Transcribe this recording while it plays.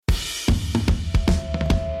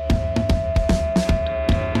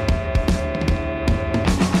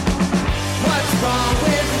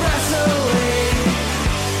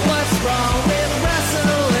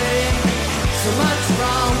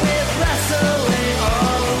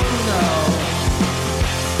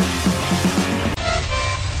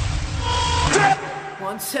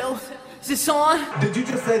this on? Did you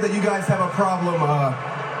just say that you guys have a problem,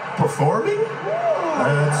 performing?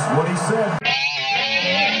 That's what he said.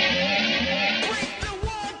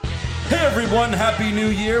 Hey everyone, Happy New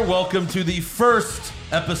Year. Welcome to the first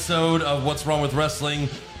episode of What's Wrong with Wrestling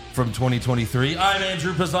from 2023. I'm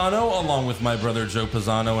Andrew Pisano, along with my brother Joe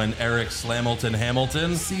Pisano and Eric Slamilton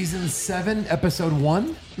Hamilton. Season 7, episode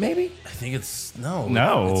 1, maybe? I think it's,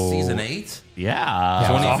 it's season 8. Yeah.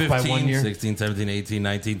 2015, 16, 17, 18,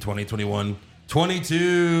 19, 20, 21,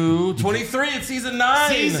 22, 23, it's season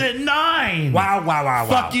 9. Season 9. Wow.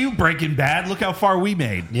 Fuck you, Breaking Bad. Look how far we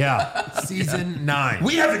made. Yeah. Season 9.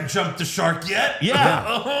 We haven't jumped the shark yet.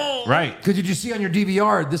 Yeah. Right. Because did you see on your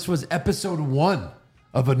DVR, this was episode 1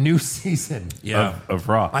 of a new season. Yeah. Of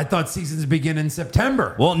Raw. I thought seasons begin in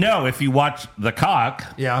September. Well, no, if you watch The Cock,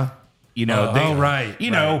 Yeah. you know, right.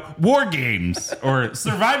 War Games or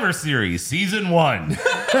Survivor Series, season 1.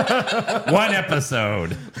 One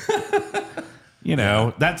episode. You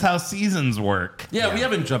know, that's how seasons work. Yeah, we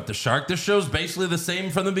haven't jumped the shark. This show's basically the same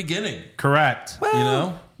from the beginning. Correct. You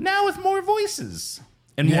know? Now with more voices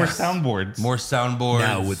and more Yes. soundboards. More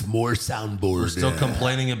soundboards. more soundboards. We're still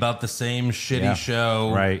complaining about the same shitty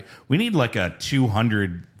show. Right. We need like a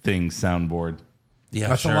 200 thing soundboard. Yeah,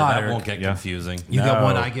 That's a sure. lot, That Eric. won't get confusing. You get No.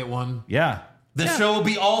 one, I get one. Yeah. The show will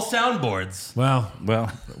be all soundboards. Well, Well,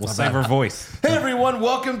 we'll save our voice. Hey everyone,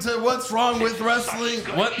 welcome to What's Wrong with Wrestling.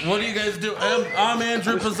 What do you guys do? I'm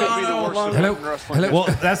Andrew Pisano. hello. Well,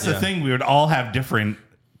 that's the thing. We would all have different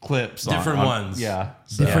clips. Different ones. Yeah.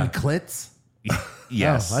 So- Different clits?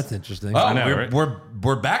 Yes. Oh, that's interesting. Oh, know, we're, right?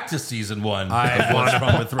 we're back to season 1. I of What's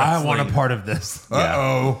Wrong with Wrestling. I want a part of this.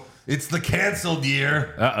 Uh-oh. It's the canceled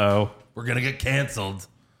year. Uh-oh. We're going to get canceled.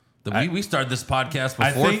 We started this podcast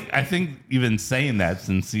before. I think you've been saying that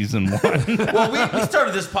since season 1. Well, we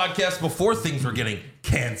started this podcast before things were getting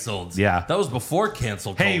canceled. Yeah. That was before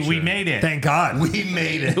cancel culture. Hey, we made it. Thank God. We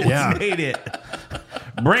made it. Yeah. made it.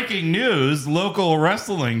 Breaking news, local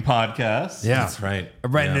wrestling podcast. Yeah. That's right.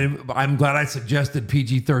 Right. Yeah. And I'm glad I suggested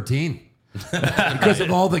PG-13. Because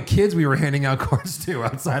of all the kids we were handing out cards to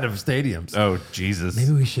outside of stadiums. Oh, Jesus.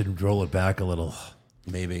 Maybe we should roll it back a little.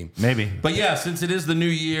 Maybe. Maybe. Yeah, since it is the new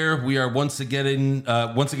year, we are once again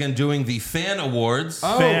doing the Fan Awards.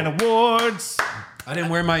 Fan awards. I didn't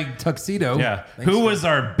wear my tuxedo. Yeah. Thanks, Who Joe. was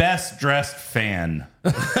our best dressed fan?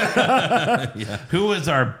 Who was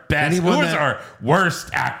our best? Anyone Who was that- our worst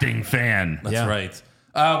acting fan? That's Yeah. right.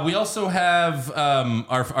 We also have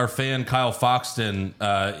our fan Kyle Foxton.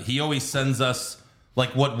 He always sends us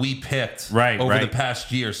like what we picked over the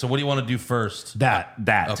past year. So what do you want to do first? That.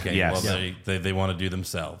 Okay. Yes. Well, they want to do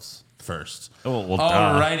themselves first. Oh, well,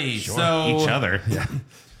 Alrighty. Sure. So Each other. Yeah.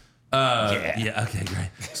 Yeah. Okay. Great.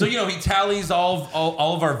 So he tallies all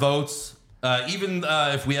of our votes. Even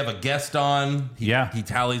if we have a guest on, he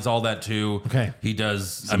tallies all that too. Okay. He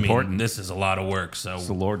does. It's important. This is a lot of work. So It's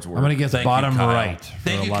the Lord's work. I'm going to guess Thank you, bottom Kyle. right for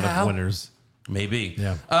Thank a you, lot Kyle. of winners. Maybe.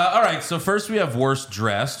 Yeah. All right. So first we have worst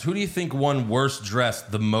dressed. Who do you think won worst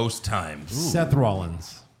dressed the most times? Seth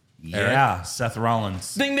Rollins. Yeah. Seth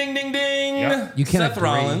Rollins. Ding ding ding ding. Yep. You can't Seth agree.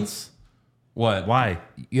 Rollins. What? Why?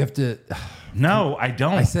 You have to. No, I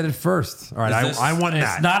don't. I said it first. All right. Is this- I won it's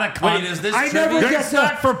that. not a Wait, is this I trivia? never get It's to.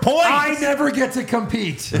 not for points. I never get to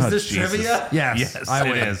compete. Is this Jesus. trivia? Yes. Yes, I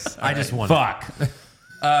it win. is. I just won. Fuck.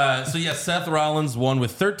 Seth Rollins won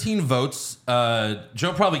with 13 votes.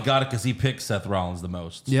 Joe probably got it because he picked Seth Rollins the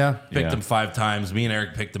most. Yeah. Picked Yeah. him 5 times. Me and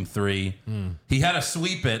Eric picked him 3. He had a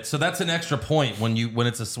sweep it, so that's an extra point when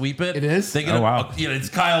it's a sweep it. It is? They get Oh, wow. it's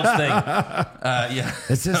Kyle's thing. Yeah.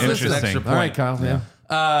 It's just Interesting. an Extra All right, point. Kyle. Yeah.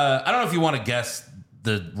 I don't know if you want to guess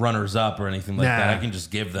the runners up or anything like Nah. that. I can just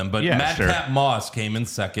give them. But Yeah, Madcap sure. Moss came in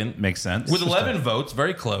second Makes sense. with 11 votes,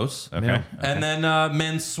 very close. Okay. Yeah. And then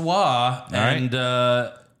Mansois and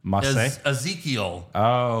Massey? Ezekiel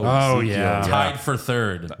Oh, Ezekiel. yeah. tied for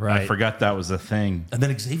third. Right. I forgot that was a thing. And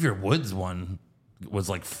then Xavier Woods was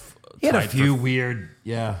like He had a tied few for weird.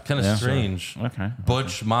 Yeah. kind of Yeah. strange. Okay.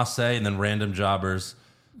 Butch, Massey, and then random jobbers.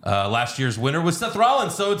 Last year's winner was Seth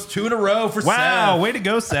Rollins, so it's 2 in a row for Wow, Seth. way to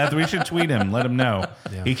go, Seth. We should tweet him. Let him know.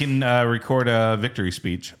 Yeah. He can record a victory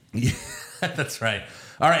speech. That's right.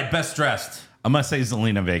 All right, best dressed. I'm going to say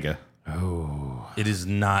Zelina Vega. It is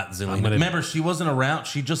not Zelina. gonna- Remember, she wasn't around.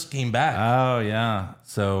 She just came back. Oh, yeah.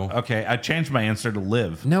 So Okay, I changed my answer to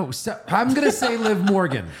Liv. No, I'm going to say Liv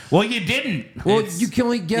Morgan. Well, you didn't. Well, It's- you can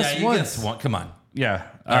only guess yeah, you once. guess one. Come on. Yeah.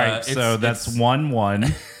 All right, so it's- that's it's-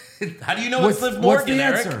 1-1. How do you know What's, it's Liv what's Morgan, the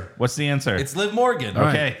Eric? answer? What's the answer? It's Liv Morgan. All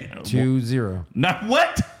Okay. right. 2-0. No,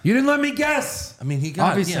 what? You didn't let me guess. I mean, he got.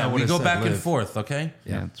 Obviously, I we would've go said back and Liv. forth. Okay.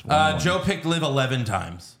 Yeah. It's 1-1. Joe picked Liv 11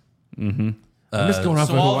 times. I'm just going off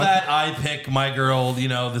So of all who that I pick my girl,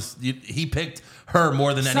 he picked her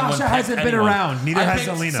more than anyone. Sasha picked hasn't been anyone. around. Neither I has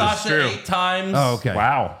picked Zelina. Sasha True. 8 times. Oh, okay.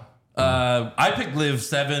 Wow. I picked Liv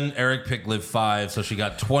 7. Eric picked Liv 5, so she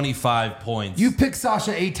got 25 points. You picked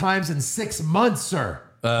Sasha 8 times in 6 months, sir.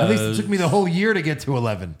 At least it took me the whole year to get to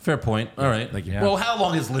 11. Fair point. All right. Thank you. Well, how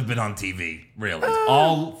long has Liv been on TV? Really?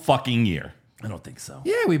 All fucking year. I don't think so.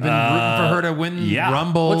 Yeah, we've been rooting for her to win yeah.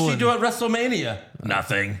 Rumble. What'd she and- do at WrestleMania?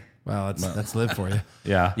 Nothing. Well, that's Liv for you.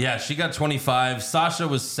 Yeah. Yeah, she got 25. Sasha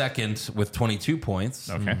was second with 22 points.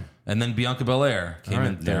 Okay. And then Bianca Belair came All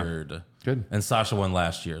in right. third. Good. And Sasha won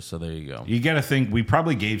last year, so there you go. You got to think we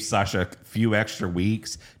probably gave Sasha a few extra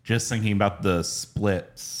weeks just thinking about the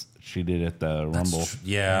splits she did at the Rumble.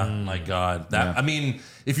 Yeah, my God. That Yeah. I mean,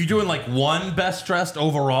 if you're doing like one best dressed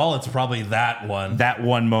overall, it's probably that one. That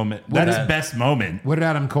one moment. That is that- best moment. What did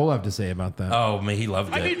Adam Cole have to say about that? Oh, man, he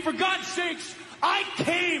loved it. for God's sakes, I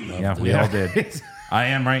came. Yeah, we all did. I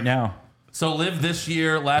am right now. So Liv this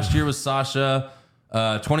year, last year was Sasha.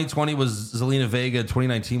 2020 was Zelina Vega.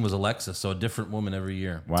 2019 was Alexa. So a different woman every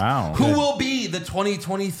year. Wow. Who will be the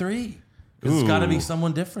 2023? It's got to be Ooh.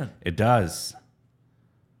 someone different. It does.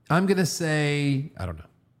 I'm going to say, I don't know.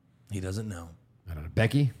 He doesn't know. I don't know.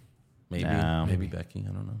 Becky? Maybe. No. Maybe Becky.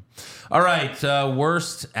 I don't know. All right.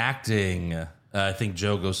 Worst acting. I think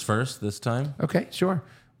Joe goes first this time. Okay, sure.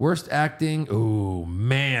 Worst acting? Ooh,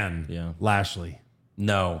 man. Yeah. Lashley.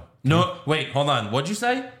 No. Wait, hold on. What'd you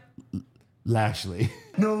say? Lashley.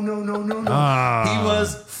 He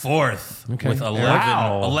was fourth Okay. with 11,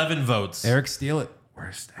 Wow. 11 votes. Eric, steal it.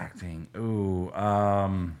 Worst acting. Ooh.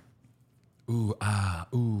 Ooh, ah,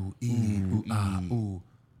 ooh, ooh, ah, ooh.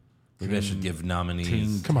 Maybe I should give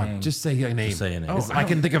nominees. Come on, just say a name. say a name. Oh, I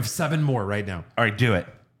can think of 7 more right now. All right, do it.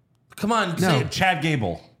 Come on. No. Say it. Chad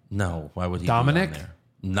Gable. No. Why would he Dominic? be on there?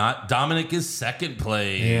 Not Dominic is second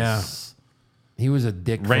place. Yeah. He was a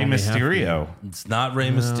dick. Rey for only half the year. Mysterio. It's not Rey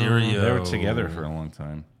Mysterio. They were together for a long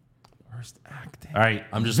time. Worst acting. All right.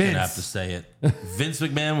 I'm just going to Vince. have to say it. Vince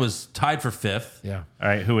McMahon was tied for fifth. Yeah. All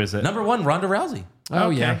right. Who is it? Number 1, Ronda Rousey. Oh,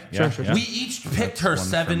 Okay. yeah. Yeah, Sure. yeah. We each picked her one for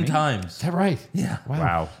 7 me. times. Is that right? Yeah.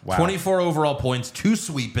 Wow. 24 overall points, 2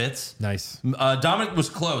 sweep hits. Nice. Dominic was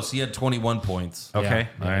close. He had 21 points. Okay.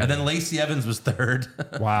 Yeah. All right. And then Lacey Evans was third.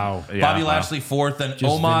 Wow. Yeah, Bobby wow. Lashley fourth. And Just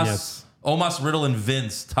Omos, vignettes. Riddle, and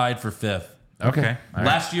Vince tied for fifth. Okay. All right.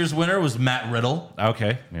 Last year's winner was Matt Riddle.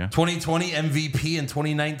 Okay. Yeah. 2020 MVP and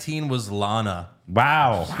 2019 was Lana.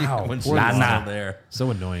 Wow. Wow. When she Poor was Lana. still there.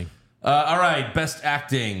 So annoying. All right, best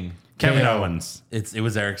acting. Kevin KO. Owens. It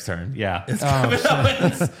was Eric's turn. Yeah. Kevin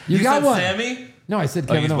Owens. You got said one. Sammy? No, I said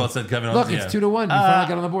Oh, you Kevin Owens. both said Kevin Look, Owens, it's yeah. 2-1. You finally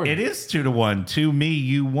got on the board. It is 2-1. To me,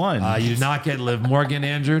 you won. You did not get Liv Morgan,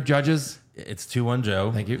 Andrew. Judges. It's 2-1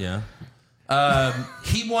 Joe. Thank you. Yeah.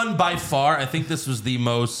 He won by far. I think this was the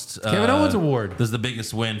most Kevin Owens Award. This is the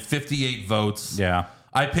biggest win. 58 votes. Yeah.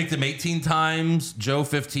 I picked him 18 times. Joe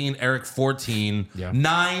 15. Eric 14. Yeah.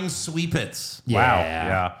 9 sweep hits. Wow.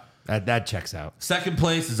 Yeah. That checks out. Second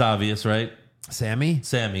place is obvious, right? Sammy.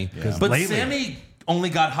 Sammy. But lately- Sammy only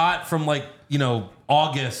got hot from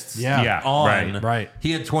August Yeah. on. Right.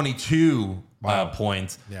 He had 22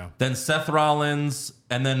 points. Yeah. Then Seth Rollins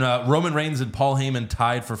and then Roman Reigns and Paul Heyman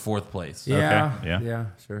tied for 4th place. Yeah. Yeah. Yeah.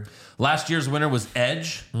 Sure. Last year's winner was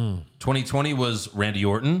Edge. 2020 was Randy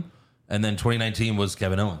Orton. And then 2019 was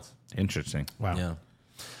Kevin Owens. Interesting. Wow. Yeah.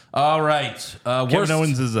 All right. Kevin Worst-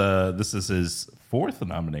 Owens is this is his 4th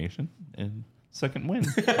nomination and 2nd win.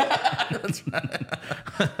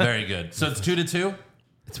 Very good. So it's 2-2?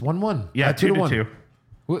 It's 1-1. Yeah, 2-1. 2-2.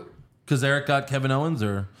 What? Because Eric got Kevin Owens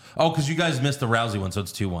or? Oh, because you guys missed the Rousey one, so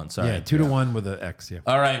it's 2-1. Sorry. Yeah, 2-1 with an X. Yeah.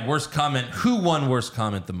 All right. Worst comment. Who won worst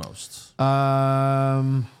comment the most?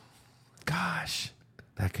 Gosh,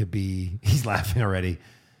 that could be. He's laughing already.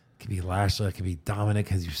 It could be Lashley. It could be Dominic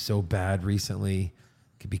because you're so bad recently.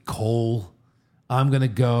 It could be Cole. I'm gonna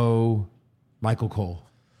go Michael Cole.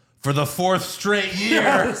 For the 4th straight year.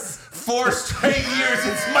 Yes. 4 straight years,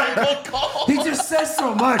 it's Michael Cole. He just says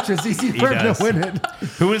so much. It's easy for him does. to win it.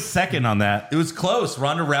 Who is second on that? It was close.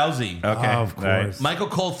 Ronda Rousey. Okay. Of All right. course. Michael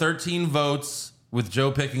Cole, 13 votes, with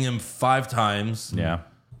Joe picking him 5 times. Yeah.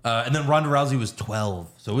 And then Ronda Rousey was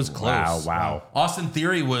 12. So it was close. Wow. Austin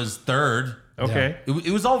Theory was 3rd. Okay.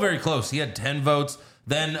 It was all very close. He had 10 votes.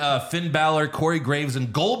 Then Finn Balor, Corey Graves,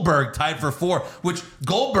 and Goldberg tied for 4, which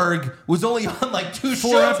Goldberg was only on like 2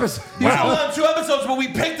 shows. episodes. He was Wow. only on 2 episodes, but we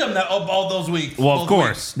picked him all those weeks. Well, both of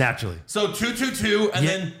course. Naturally. Weeks. So 2-2-2, and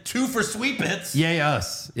Yeah. then 2 for sweep hits. Yay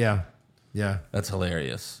us. Yeah. Yeah. That's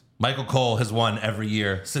hilarious. Michael Cole has won every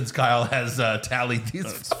year since Kyle has tallied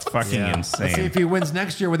these. Fucking Yeah. insane. Let's see if he wins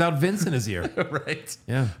next year without Vince in his ear. Right?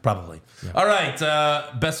 Yeah. Probably. All right.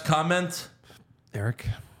 Best comment. Eric.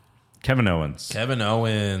 Kevin Owens. Kevin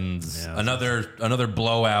Owens. Yeah, Another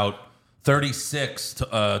blowout. 36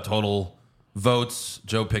 total votes.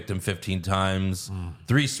 Joe picked him 15 times.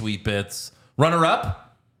 3 sweet bits. Runner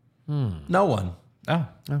up? No one. Oh,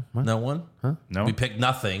 No one? no. We picked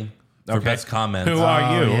nothing for Okay. best comments. Who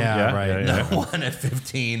are you? yeah, right. No one at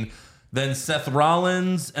 15. Then Seth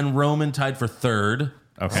Rollins and Roman tied for 3rd.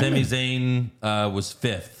 Okay. Sami Zayn was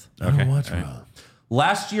 5th. Okay. Watch All right. Raw.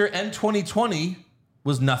 Last year and 2020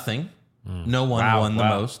 was nothing. No one won the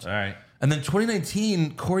most. All right. And then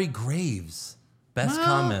 2019, Corey Graves. Best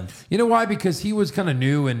comment. You know why? Because he was kind of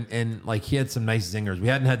new and like he had some nice zingers. We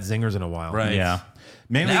hadn't had zingers in a while. Right. Yeah.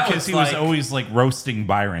 Mainly Now because it's he was like- always like roasting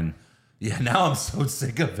Byron. Yeah, now I'm so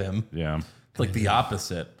sick of him. Yeah. It's like the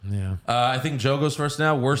opposite. Yeah. I think Joe goes first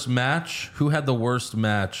now. Worst match. Who had the worst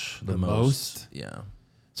match the most? most? Yeah.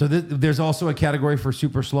 So there's also a category for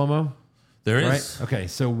super slow mo, There is. right? Okay.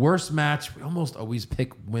 So worst match. We almost always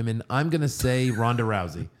pick women. I'm gonna say Ronda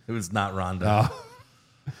Rousey. It was not Ronda.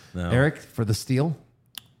 No. Eric for the steal.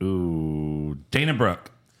 Ooh. Dana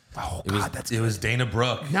Brooke. Oh It was Dana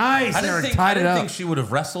Brooke. Nice, I didn't Eric, think, tied I didn't it up. think she would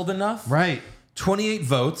have wrestled enough. Right. 28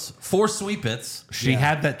 votes, 4 sweet bits. She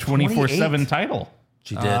had that 24/7 title.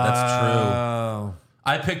 She did. That's true. Oh.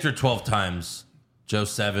 I picked her 12 times. Joe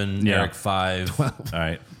 7, Yeah. Eric 5. All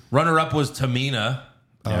right. Runner up was Tamina.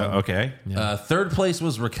 Yeah. Okay. Third place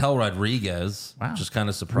was Raquel Rodriguez, Wow. which is kind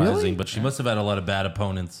of surprising, Really? but she must have had a lot of bad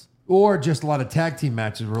opponents. Or just a lot of tag team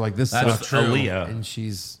matches where like this That's sucks. true. Aaliyah. And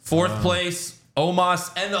she's Fourth place,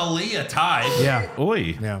 Omos and Aaliyah tied. yeah.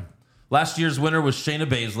 Oi. Yeah. Last year's winner was Shayna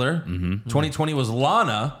Baszler. 2020 was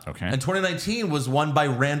Lana. Okay. And 2019 was won by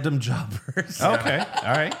random jobbers. Okay.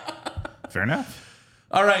 All right. Fair enough.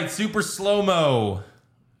 All right, super slow-mo.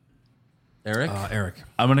 Eric? Eric.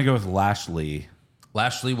 I'm gonna go with Lashley.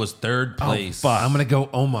 Lashley was third place. fuck. I'm gonna go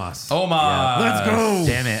Omos. Omos. Let's go.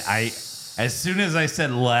 Damn it! As soon as I said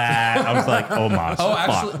I was like, Omos. Oh, Fuck.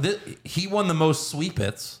 actually, he won the most sweep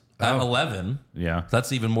hits at 11. Yeah.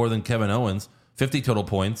 That's even more than Kevin Owens. 50 total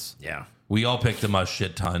points. Yeah. We all picked him a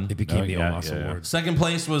shit ton. It became the yeah, Omos yeah, yeah. Award. Second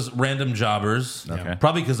place was random jobbers. Okay.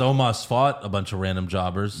 Probably because Omos fought a bunch of random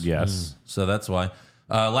jobbers. Yes. So that's why.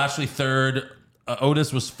 Lashley third.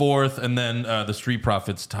 Otis was fourth. And then the Street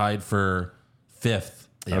Profits tied for fifth.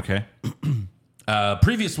 Okay.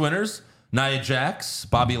 Previous winners, Nia Jax,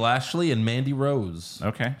 Bobby Lashley, and Mandy Rose.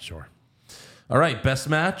 Okay. Sure. All right, best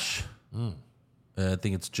match. I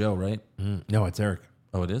think it's Joe, right? No, it's Eric.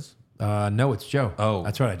 Oh, it is? No, it's Joe. Oh.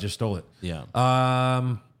 That's right. I just stole it. Yeah.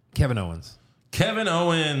 Kevin Owens. Kevin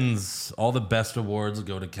Owens. All the best awards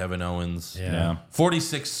go to Kevin Owens. Yeah.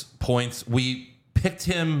 46 points. We picked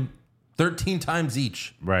him 13 times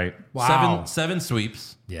each. Right. Wow. Seven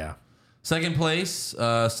sweeps. Yeah. Second place,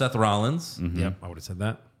 Seth Rollins. Yep. I would have said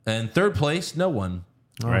that. And third place, no one.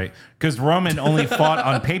 Right. Because Roman only fought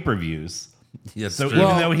on pay-per-views. Yes, So true.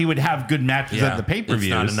 even though he would have good matches Yeah, at the pay-per-views,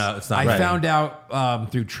 it's not enough. It's not I right. found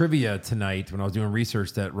out through trivia tonight when I was doing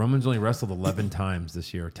research that Roman's only wrestled 11 times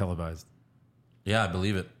this year, televised. Yeah, I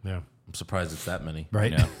believe it. Yeah. I'm surprised it's that many.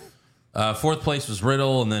 Right? Yeah. Fourth place was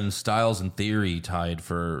Riddle, and then Styles and Theory tied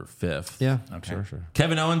for fifth. Yeah. Okay. Sure.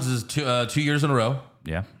 Kevin Owens is 2 years in a row.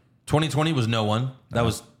 Yeah. 2020 was no one. That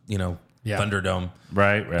was, Yeah. Thunderdome.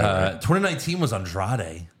 Right. Right. 2019 was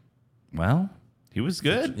Andrade. Well, he was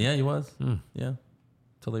good. Yeah, he was. Yeah.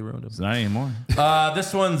 Till they ruined him. It's not anymore.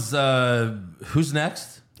 This one's who's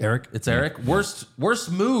next? Eric. It's Eric.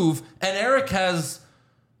 Worst move, and Eric has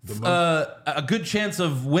a good chance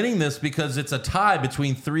of winning this because it's a tie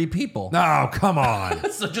between 3 people. Oh, come on.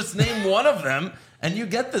 So just name one of them, and you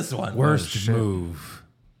get this one. Worst move.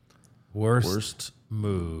 Worst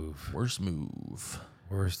move. worst move.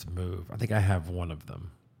 Worst move. I think I have one of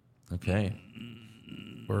them. Okay.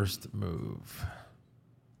 Worst move.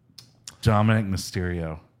 Dominic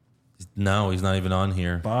Mysterio. No, he's not even on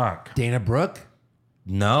here. Fuck. Dana Brooke.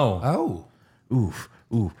 No. Oh. Oof.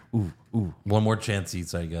 Ooh. Ooh. Ooh. One more chance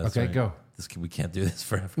each, I guess. Okay, right? go. We can't do this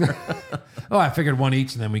forever. Oh, I figured one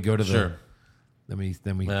each, and then we go to the. Sure. Then we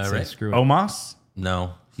say right. screw it. Omos.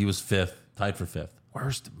 No, he was 5th, tied for 5th.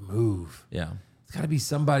 Worst move. Yeah. It's got to be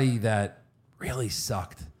somebody that really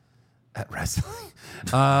sucked at wrestling.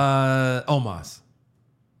 Omos.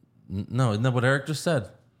 No, isn't that what Eric just said?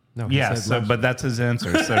 No. he Yeah. said So, Lashley. but that's his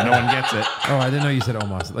answer. So no one gets it. Oh, I didn't know you said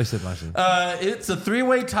Omos. I said Lashley. It's a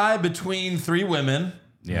 3-way tie between 3 women.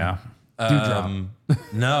 Yeah.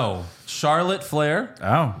 No, Charlotte Flair,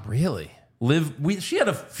 Oh. Really? She had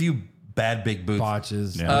a few bad big boots.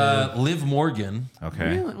 Botches. Yeah. Liv Morgan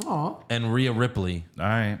Okay. Aw. and Rhea Ripley. All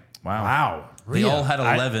right. Wow. Wow. They all had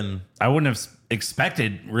I- 11. I wouldn't have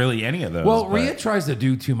expected really any of those. Well, but- Rhea tries to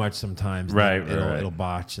do too much sometimes. Right, It'll, right. it'll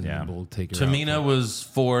botch and Yeah. we'll take her Tamina out. was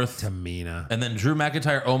 4th. Tamina. And then Drew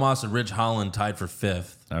McIntyre, Omos, and Ridge Holland tied for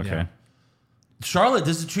 5th. Okay. Yeah. Charlotte,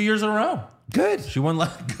 this is 2 years in a row. Good. She won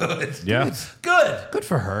good. Yeah. Good. Good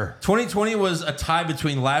for her. 2020 was a tie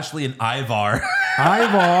between Lashley and Ivar.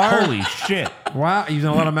 Ivar. Holy shit. Wow. You've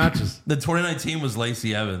done a lot of matches. The 2019 was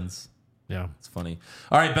Lacey Evans. Yeah. It's funny.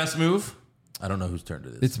 All right, best move. I don't know whose turn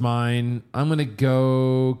it is. It's mine. I'm going to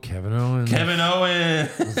go Kevin Owens. Kevin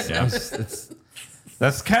Owens. Yeah. It's,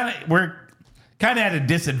 That's we're kind of at a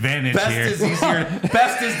disadvantage Best here. is easier.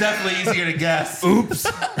 Best is definitely easier to guess. Oops.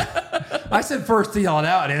 I said first to yell it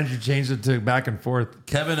out, and Andrew changed it to back and forth.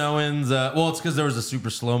 Kevin Owens. Well, it's because there was a super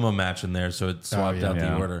slow-mo match in there, so it swapped yeah. out the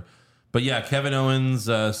Yeah. order. But yeah, Kevin Owens,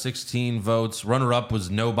 16 votes. Runner-up was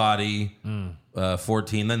Nobody,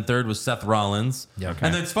 14. Then third was Seth Rollins. Yeah, okay.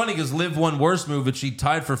 And then it's funny because Liv won worst move, but she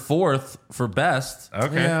tied for 4th for best.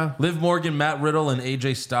 Okay. Yeah. Liv Morgan, Matt Riddle, and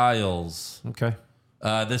AJ Styles. Okay.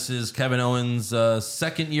 This is Kevin Owens'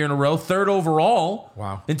 second year in a row, 3rd overall.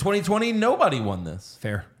 Wow. In 2020, nobody won this.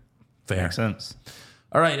 Fair. Fair. Makes sense.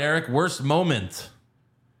 All right, Eric, worst moment.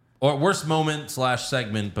 Or worst moment /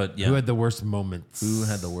 segment, but yeah. Who had the worst moments? Who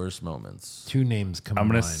had the worst moments? 2 names come I'm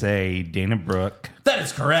to going mind. to say Dana Brooke. That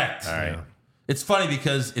is correct. All right. It's funny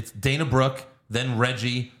because it's Dana Brooke, then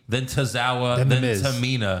Reggie, then Tazawa, Then The then Miz.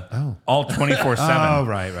 Tamina. Oh. All 24/7. Oh,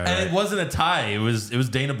 right. And it wasn't a tie. It was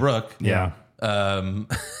Dana Brooke. Yeah. Then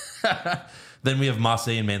we have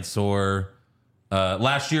Massey and Mansoor.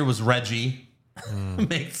 Last year was Reggie.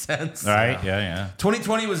 Makes sense. All right. Yeah.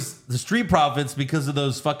 2020 was the Street Profits because of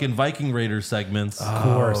those fucking Viking Raider segments. Of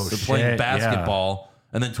course. They're playing shit, basketball.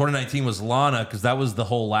 And then 2019 was Lana because that was the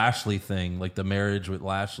whole Lashley thing, like the marriage with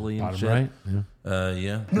Lashley and Bottom shit. right. Yeah.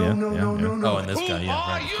 Yeah. No. Oh, and this guy,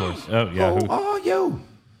 yeah, right, of course. Oh, yeah. who- Oh, you.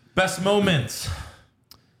 Best moments.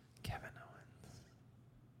 Kevin Owens.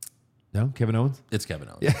 No? Kevin Owens? It's Kevin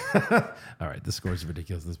Owens. All right. The score is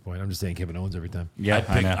ridiculous at this point. I'm just saying Kevin Owens every time. Yeah.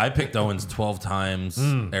 I picked Owens 12 times,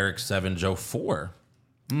 Eric 7, Joe 4.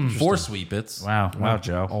 4 sweep its. Wow. Wow,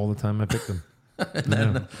 Joe. All the time I picked him.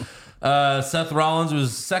 Seth Rollins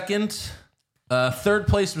was second. Third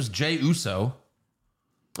place was Jey Uso.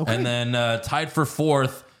 Okay. And then tied for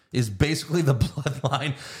 4th is basically the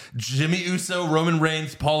bloodline. Jimmy Uso, Roman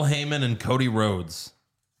Reigns, Paul Heyman, and Cody Rhodes.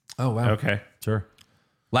 Oh, wow. Okay. Sure.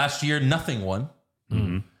 Last year, nothing won.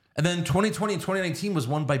 And then 2020 and 2019 was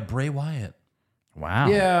won by Bray Wyatt. Wow.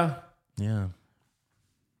 Yeah. Yeah.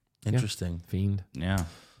 Interesting. Fiend. Yeah.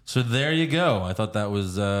 So there you go. I thought that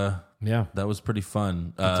was Yeah. pretty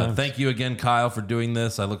fun. times. Thank you again, Kyle, for doing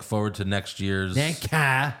this. I look forward to next year's. Thank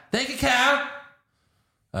you, Kyle.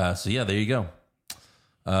 So yeah, there you go.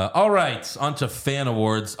 All right, on to fan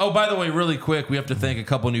awards. Oh, by the way, really quick, we have to thank a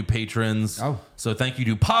couple new patrons. Oh. So thank you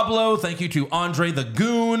to Pablo. Thank you to Andre the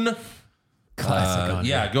Goon. Classic. Andre.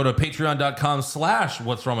 Yeah, go to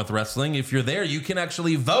patreon.com/What's Wrong with Wrestling. If you're there, you can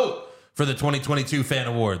actually vote for the 2022 fan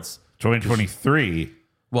awards. 2023.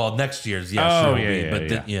 Well, next year's, yeah, Oh, sure. will yeah, be, yeah,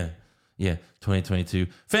 but yeah. yeah, 2022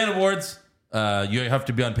 fan awards. You have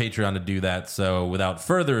to be on Patreon to do that. So, without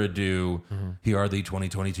further ado, here are the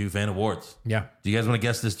 2022 fan awards. Yeah. Do you guys want to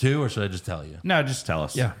guess this too, or should I just tell you? No, just tell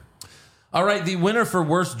us. Yeah. All right, the winner for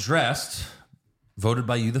worst dressed, voted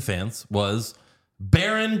by you, the fans, was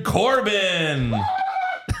Baron Corbin.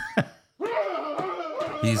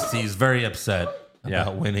 he's very upset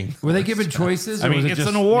about winning. Were they given choices? I or mean, was it it's just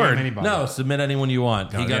an award. name anybody? No, submit anyone you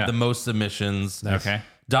want. He got yeah. the most submissions. Okay.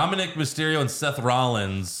 Dominic Mysterio and Seth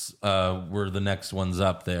Rollins were the next ones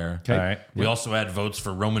up there. Okay. All right. We also had votes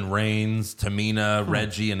for Roman Reigns, Tamina,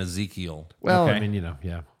 Reggie, and Ezekiel. Well, Okay. I mean,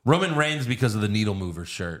 yeah. Roman Reigns because of the needle mover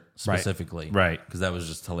shirt specifically. Right. Because that was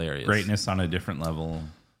just hilarious. Greatness on a different level.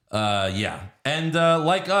 Yeah. And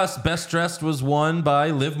like us, Best Dressed was won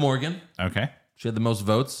by Liv Morgan. Okay. She had the most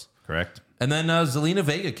votes. Correct. And then Zelina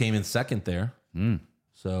Vega came in second there.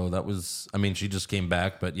 So that was, I mean, she just came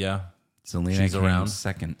back, but yeah. Selena She's came around.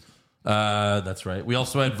 second. That's right. We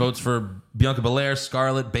also had votes for Bianca Belair,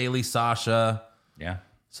 Scarlett, Bailey, Sasha. Yeah.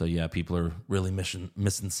 So yeah, people are really missing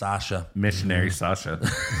Sasha. Missionary Sasha.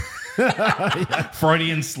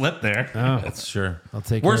 Freudian slip there. That's sure. I'll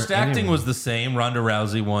take Worst her acting anyway. was the same. Ronda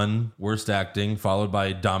Rousey won worst acting, followed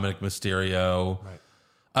by Dominic Mysterio.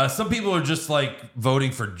 Some people are just like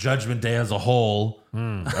voting for Judgment Day as a whole.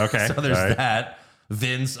 Okay. So there's All right. that.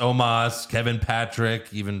 Vince, Omos, Kevin Patrick,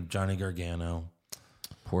 even Johnny Gargano.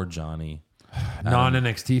 Poor Johnny.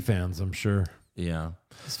 Non-NXT fans, I'm sure. Yeah.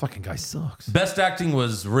 This fucking guy sucks. Best acting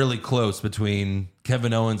was really close between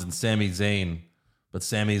Kevin Owens and Sami Zayn, but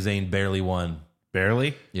Sami Zayn barely won.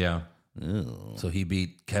 Barely. Yeah. So he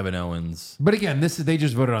beat Kevin Owens. But again, they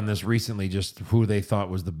just voted on this recently, just who they thought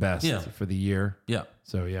was the best Yeah. for the year. Yeah.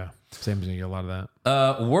 So yeah, Sam's gonna get a lot of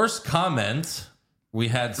that. Worst comment. We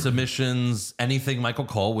had submissions, anything Michael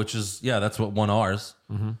Cole, which is, that's what won ours.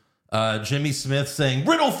 Jimmy Smith saying,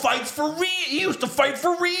 Riddle fights for real. He used to fight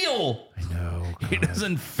for real. I know. He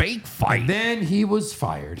doesn't fake fight. And then he was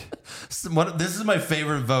fired. This is my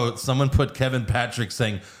favorite vote. Someone put Kevin Patrick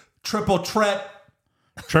saying, triple threat.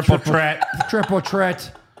 Triple threat. Triple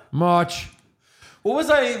threat, much. What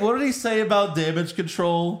did he say about damage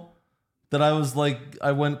control that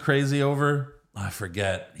I went crazy over? I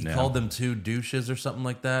forget. He called them two douches or something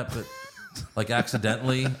like that, but like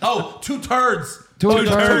accidentally. Oh, two turds. Two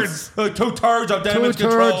turds. Two turds of damage Two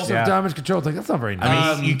control. turds of damage control. It's like, that's not very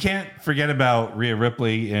nice. I mean, you can't forget about Rhea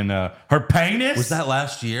Ripley and her penis. Was that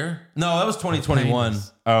last year? No, that was 2021.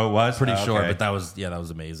 Penis. Oh, it was? Pretty sure, Okay. but that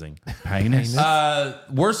was amazing. Penis?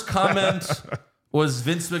 Worst comment was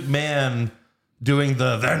Vince McMahon doing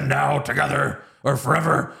the then now together or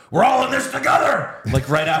forever. We're all in this together. Like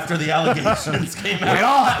right after the allegations came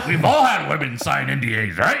out. We've all had women sign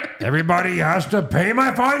NDAs, right? Everybody has to pay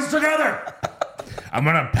my fines together. I'm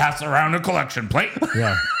going to pass around a collection plate.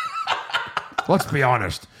 Yeah. Let's be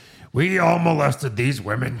honest. We all molested these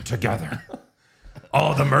women together.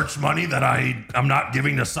 All the merch money that I'm not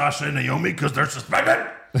giving to Sasha and Naomi because they're suspended.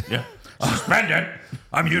 Yeah. Suspended.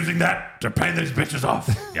 I'm using that to pay these bitches off.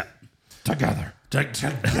 Yeah. Together.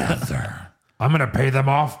 Together. I'm going to pay them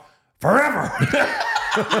off forever.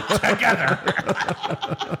 Together.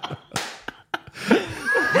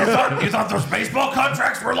 You thought those baseball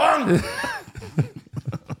contracts were long?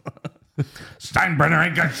 Steinbrenner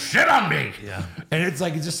ain't got shit on me. Yeah. And it's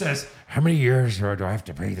like, it just says, how many years do I have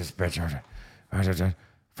to pay this bitch?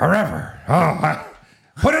 Forever. Oh,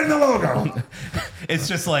 put it in the logo. It's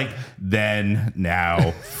just like then,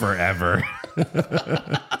 now, forever.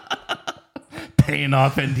 Paying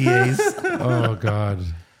off NDAs. Oh, God.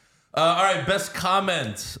 All right, best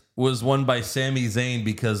comment was won by Sami Zayn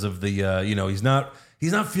because of the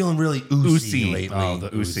he's not feeling really oosy lately. Oh, the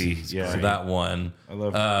Uzi. Yeah. So that one. I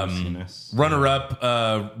love oosiness. Runner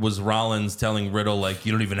up was Rollins telling Riddle like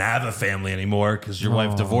you don't even have a family anymore because your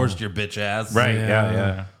wife divorced your bitch ass. Right.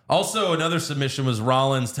 Yeah. Also, another submission was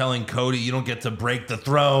Rollins telling Cody you don't get to break the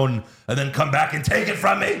throne and then come back and take it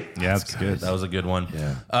from me. Yeah, that's good. That was a good one.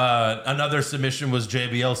 Yeah. Another submission was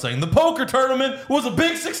JBL saying the poker tournament was a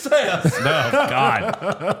big success. Oh,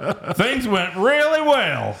 God. Things went really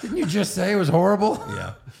well. Didn't you just say it was horrible?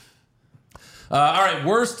 Yeah. All right,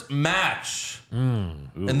 worst match.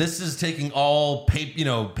 And this is taking all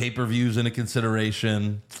pay-per-views into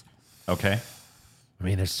consideration. Okay. I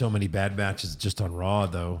mean, there's so many bad matches just on Raw,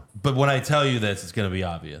 though. But when I tell you this, it's going to be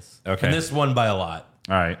obvious. Okay. And this won by a lot.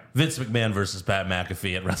 All right. Vince McMahon versus Pat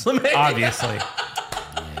McAfee at WrestleMania. Obviously.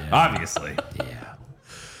 Obviously. Yeah.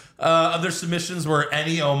 Other submissions were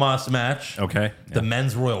any Omos match. Okay. The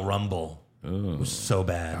Men's Royal Rumble was so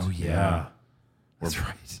bad. Oh, yeah. That's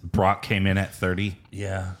right. Brock came in at 30.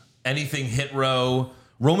 Yeah. Anything Hit Row.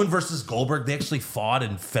 Roman versus Goldberg. They actually fought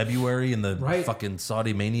in February in the fucking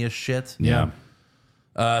Saudi Mania shit. Yeah.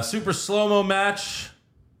 Super slow-mo match.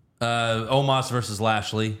 Omos versus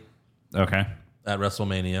Lashley Okay. at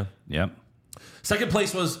WrestleMania. Yep. Second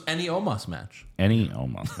place was any Omos match. Any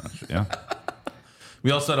Omos match. Yeah.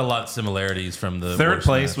 We also had a lot of similarities from the Third worst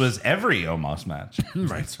place match. was every Omos match.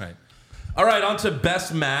 That's right. All right, on to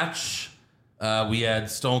best match. We had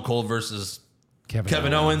Stone Cold versus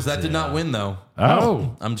Kevin Owens. That did not win, though.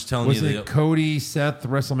 Oh. I'm just telling Was you. it Cody, Seth,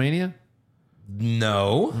 WrestleMania?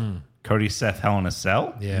 No. Cody, Seth, Hell in a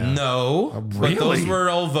Cell? Yeah. No. But those really? were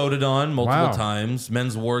all voted on multiple Wow. times.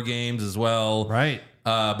 Men's War Games as well. Right.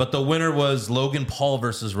 But the winner was Logan Paul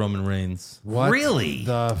versus Roman Reigns. What? Really? It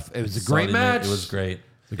was a great Saudi match. It was great.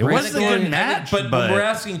 It was a good match, But but we're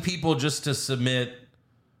asking people just to submit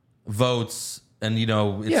votes, and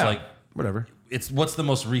it's Yeah. like Whatever. it's what's the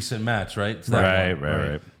most recent match, right? It's that Right, one.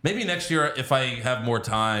 right. Maybe next year, if I have more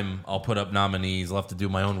time, I'll put up nominees. I'll have to do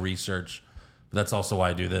my own research. But that's also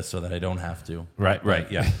why I do this, so that I don't have to. Right,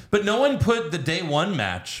 yeah. But no one put the day one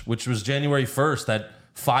match, which was January 1st, that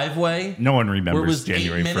 5-way. No one Where it remembers was 8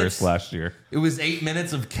 January minutes. 1st last year. It was 8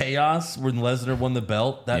 minutes of chaos when Lesnar won the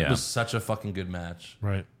belt. That Yeah. was such a fucking good match.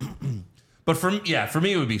 Right. But for me,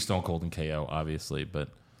 it would be Stone Cold and KO, obviously. But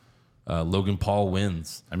Logan Paul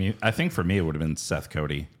wins. I mean, I think for me it would have been Seth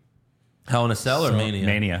Cody. Hell in a Cell or Mania?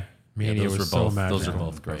 Mania. Mania those was were both- so magical. those are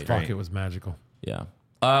both great. Fuck, it was magical. Yeah.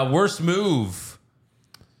 Worst move.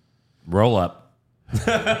 Roll up.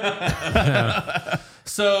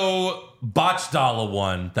 So Botch Dollar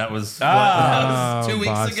won. That was, that was 2 weeks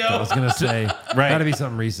Botched. ago. I was going to say, Right. got to be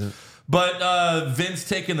something recent. But Vince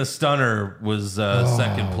taking the stunner was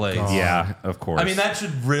second place. God. Yeah, of course. I mean, that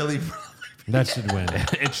should really. That should win.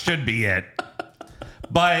 It it should be it.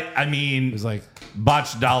 But I mean, was like,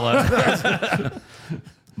 Botch Dollar.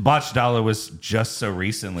 Botch Dollar was just so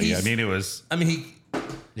recently. I mean, it was. I mean,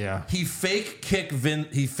 yeah. he fake kicks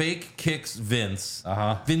Vince.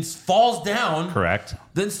 Vince falls down. Correct.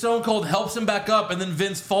 Then Stone Cold helps him back up, and then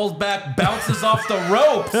Vince falls back, bounces off the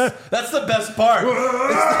ropes. That's the best part.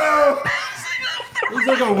 It's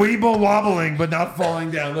like a weeble wobbling, but not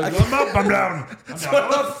falling down. Like, I'm up, I'm down. It's one of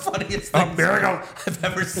the funniest things there I go. I've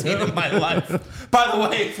ever seen in my life. By the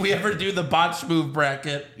way, if we ever do the botch move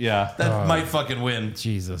bracket, Yeah. that might fucking win.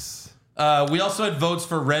 Jesus. We also had votes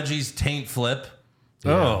for Reggie's taint flip.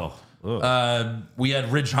 Oh. We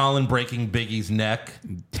had Ridge Holland breaking Biggie's neck.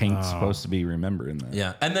 Taint's supposed to be remembering that.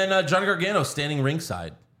 Yeah. And then Johnny Gargano standing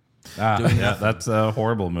ringside. Yeah, that's a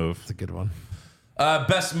horrible move. It's a good one.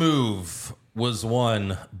 Best move was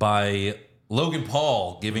won by Logan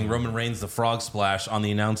Paul giving Roman Reigns the frog splash on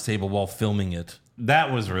the announce table while filming it.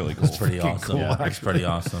 That was really cool. Pretty awesome. cool, That's pretty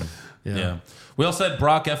awesome. Yeah. We also had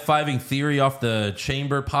Brock F5ing Theory off the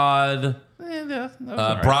chamber pod.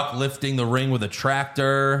 Brock lifting the ring with a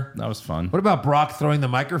tractor. That was fun. What about Brock throwing the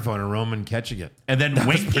microphone and Roman catching it? And then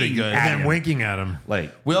winking pretty good. at And then him. winking at him.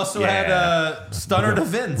 Like, We also had Stunner to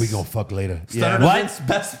Vince. We gonna fuck later. Stunner to What? Vince,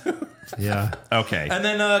 best move. Yeah. okay. And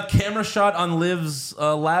then camera shot on Liv's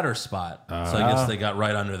ladder spot. So I guess they got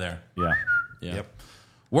right under there. Yeah. Yeah. Yep.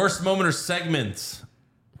 Worst moment or segment.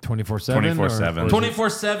 24/7. 24/7.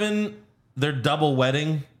 24/7, their double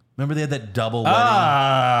wedding. Remember they had that double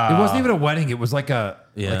wedding? It wasn't even a wedding. It was like a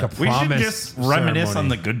Yeah. like a We should promise just reminisce on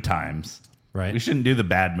ceremony. the good times. Right. We shouldn't do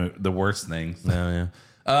the the worst things.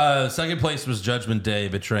 Yeah. Second place was Judgment Day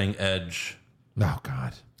betraying Edge. Oh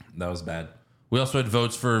God. That was bad. We also had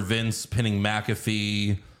votes for Vince pinning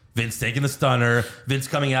McAfee, Vince taking the stunner, Vince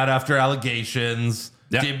coming out after allegations,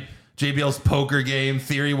 Yeah. JBL's poker game,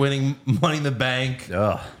 Theory winning Money in the Bank,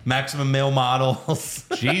 Ugh. Maximum Male Models.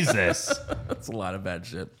 Jesus. That's a lot of bad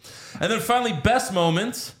shit. And then finally, best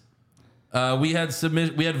moment. We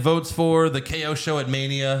had votes for the KO show at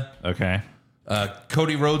Mania, Okay.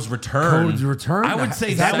 Cody Rhodes' return. Cody's return. I would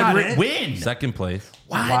say Is that not would it? win. Second place.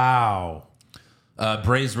 Wow.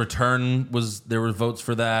 Bray's return there were votes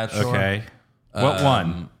for that. Okay. What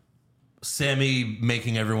one? Sammy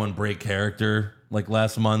making everyone break character like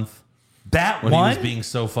last month That when one? he was being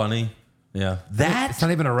so funny. Yeah. that? It's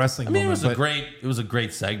not even a wrestling I mean, moment. it was a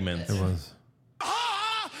great segment. It was.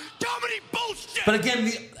 Comedy bullshit. But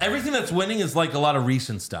again, everything that's winning is like a lot of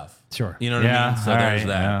recent stuff. Sure. You know what I mean? So all there's right,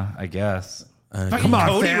 that. Yeah, I guess. Come on,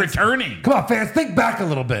 Cody fans. returning. Come on, fans. Think back a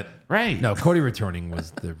little bit. Right. No, Cody returning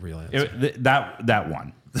was the real answer. That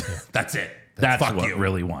one. That's it. That's Fuck what you.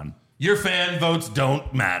 really won. Your fan votes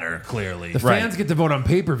don't matter, clearly. The fans get to vote on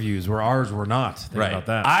pay-per-views where ours were not. Think Right. about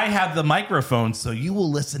that. I have the microphone, so you will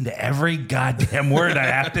listen to every goddamn word I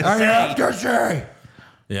have to I say. have to say.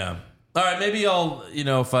 Yeah. All right, maybe I'll,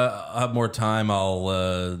 if I have more time,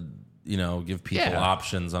 I'll, give people Yeah.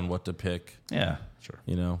 options on what to pick. Yeah, sure.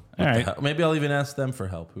 What All right. the hell. Maybe I'll even ask them for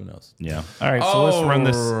help. Who knows? Yeah. All right, so let's run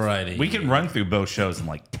this. Alrighty. We can run through both shows in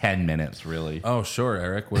like 10 minutes, really. Oh, sure,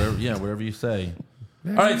 Eric. Whatever. Yeah, whatever you say.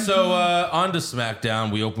 All right, so on to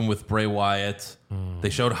SmackDown. We open with Bray Wyatt. They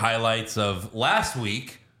showed highlights of last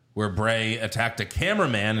week where Bray attacked a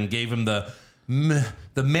cameraman and gave him the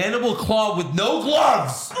mandible claw with no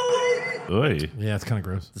gloves. Oy. Yeah, it's kind of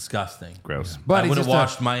gross. Disgusting. Gross. But I he's would have just a-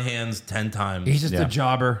 washed my hands 10 times. He's just Yeah. a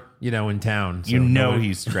jobber, in town. So You know nobody-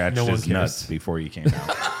 he scratched no one his cares. nuts before you came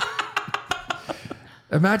out.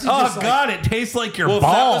 Imagine Oh, just like, God, it tastes like your well, if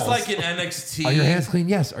balls. that was like an NXT. are your hands clean?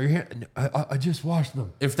 Yes. Are your hands? I just washed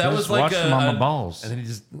them. If that was Just like wash them on my balls. And then he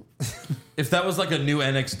just. if that was like a new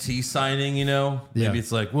NXT signing, maybe Yeah.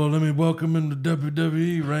 it's like, well, let me welcome him to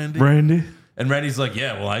WWE, Randy. Brandy. And Randy's like,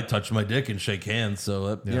 yeah, well, I touch my dick and shake hands,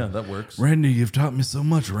 so that works. Randy, you've taught me so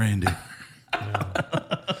much, Randy.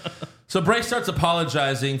 So Bray starts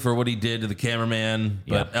apologizing for what he did to the cameraman,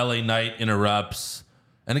 but LA Knight interrupts.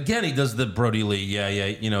 And again, he does the Brody Lee, yeah.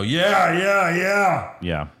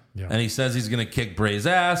 Yeah. And he says he's going to kick Bray's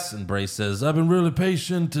ass. And Bray says, I've been really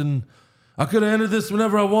patient and I could have ended this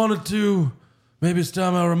whenever I wanted to. Maybe it's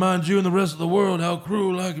time I'll remind you and the rest of the world how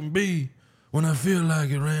cruel I can be when I feel like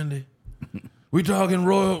it, Randy. We talking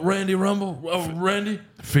Royal Randy Rumble? Oh, Randy?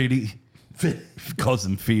 Feety. Calls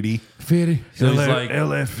him Feety. Fitty. So he's like,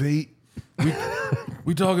 LF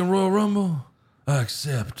we talking Royal Rumble? I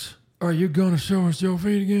accept. Are you going to show us your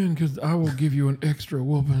feet again? Because I will give you an extra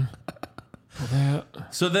whooping for that.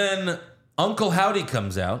 So then Uncle Howdy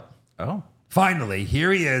comes out. Oh. Finally,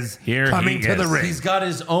 here he is. Here coming he to the is. ring. He's got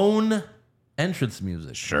his own entrance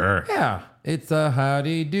music. Sure. Yeah, it's a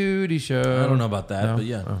howdy doody show. I don't know about that, but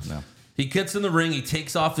yeah. No. He gets in the ring. He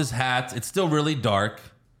takes off his hat. It's still really dark.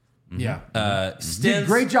 Yeah, Mm-hmm. did a Stands,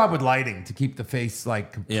 great job with lighting to keep the face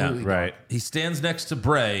like completely Right. He stands next to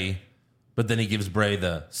Bray, but then he gives Bray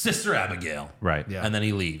the Sister Abigail. Right. Yeah. And then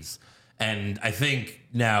he leaves. And I think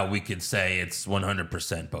now we could say it's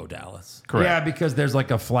 100% Bo Dallas. Correct. Yeah, because there's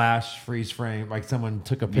like a flash freeze frame, like someone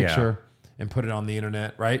took a picture and put it on the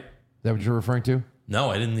internet, right? Is that what you're referring to?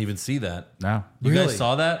 No, I didn't even see that. No. You Really? guys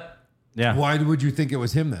saw that? Yeah. Why would you think it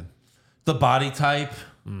was him then? The body type.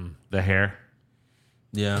 The hair.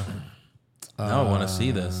 Yeah. Now I want to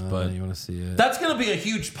see this, but You want to see it? that's going to be a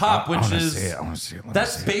huge pop, which is... I want to see it.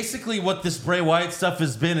 That's basically what this Bray Wyatt stuff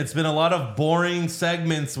has been. It's been a lot of boring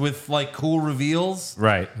segments with like cool reveals.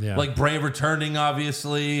 Right. Yeah. Like Bray returning,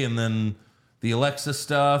 obviously, and then the Alexa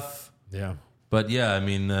stuff. Yeah. But yeah, I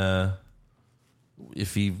mean,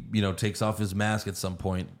 if he, takes off his mask at some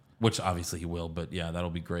point, which obviously he will, but yeah, that'll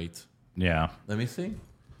be great. Yeah. Let me see.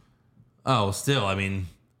 Oh, still, I mean,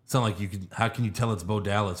 it's not like you could, how can you tell it's Bo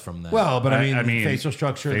Dallas from that? Well, but I I mean, mean, facial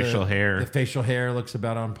structure, facial hair. the facial hair looks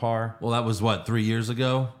about on par. Well, that was what, 3 years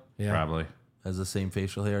ago? Yeah. Probably. Has the same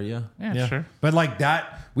facial hair, yeah? Yeah, sure. But like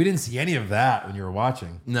that, we didn't see any of that when you were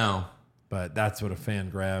watching. No. But that's what a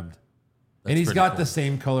fan grabbed. That's And he's pretty got cool. the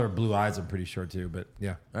same color blue eyes, I'm pretty sure too. But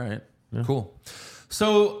yeah. All right. Cool.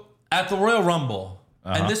 So at the Royal Rumble,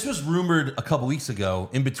 and this was rumored a couple weeks ago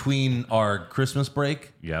in between our Christmas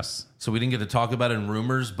break. Yes. So we didn't get to talk about it in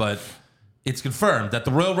rumors, but it's confirmed that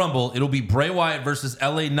the Royal Rumble, it'll be Bray Wyatt versus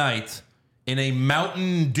LA Knight in a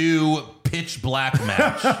Mountain Dew pitch black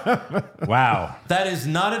match. Wow. That is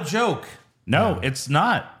not a joke. No, it's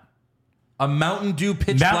not. A Mountain Dew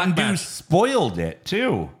pitch Mountain black Dew match. spoiled it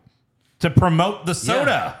too to promote the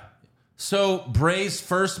soda. So Bray's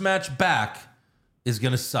first match back is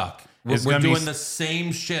going to suck. We're It's gonna be doing the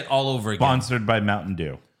same shit all over again. Sponsored by Mountain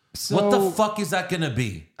Dew. What the fuck is that going to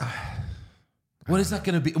be? What is that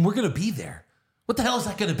going to be? And we're going to be there. What the hell is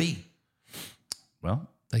that going to be? Well,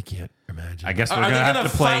 I can't imagine. I guess we're Are going they to have gonna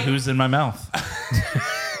to play fight- Who's in My Mouth.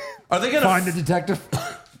 Are they going Find a to detective.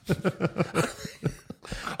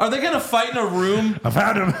 fight in a room? I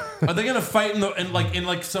found him. Are they going to fight in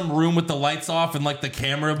like some room with the lights off and like the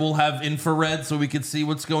camera will have infrared so we can see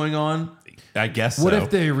what's going on? I guess What so. if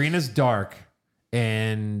the arena's dark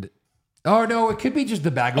and oh no, it could be just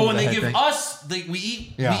the bag over Oh, and the they head give thing. us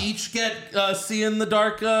we Yeah. each get see in the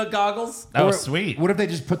dark goggles. That Or was sweet. What if they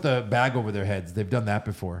just put the bag over their heads? They've done that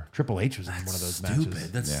before. Triple H was in one of those Stupid.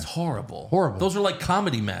 matches. That's horrible. Horrible. Those are like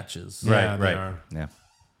comedy matches. Yeah, they right. are. Yeah.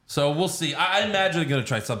 So we'll see. I imagine they're going to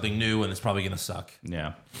try something new, and it's probably going to suck.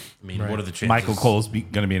 Yeah. I mean, what are the chances? Michael Cole's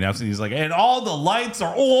going to be announcing. He's like, and all the lights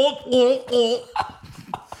are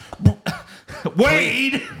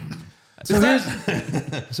Wade. So here's I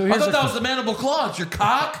a- thought that was the mandible claw. It's your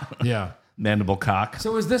cock. yeah. Mandible cock.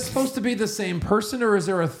 So is this supposed to be the same person or is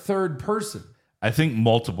there a third person? I think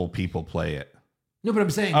multiple people play it. No, but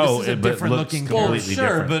I'm saying Oh, this is a but different looks looking Well, completely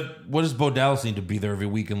sure, different. but what does Bo Dallas need to be there every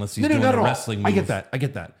week unless he's No, doing not a at all. wrestling move? I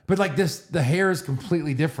get that. But like this, the hair is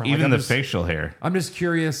completely different. Like, Even I'm the just- facial hair. I'm just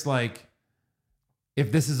curious, like,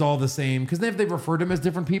 if this is all the same, because they referred to him as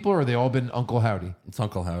different people, or have they all been Uncle Howdy? It's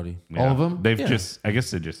Uncle Howdy. Yeah. All of them? They've Yeah. just, I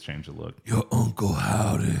guess they just changed the look. Your Uncle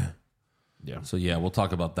Howdy. Yeah. So yeah, we'll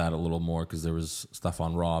talk about that a little more because there was stuff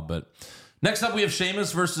on Raw. But next up, we have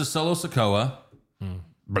Sheamus versus Solo Sikoa.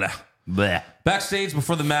 Blah. Blech. Backstage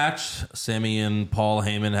before the match, Sammy and Paul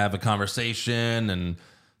Heyman have a conversation, and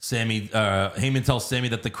Heyman tells Sammy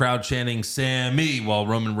that the crowd chanting "Sammy" while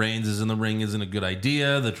Roman Reigns is in the ring isn't a good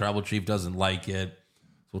idea. The tribal chief doesn't like it.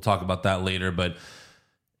 We'll talk about that later. But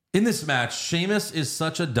in this match, Sheamus is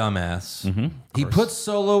such a dumbass. He puts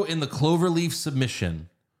Solo in the cloverleaf submission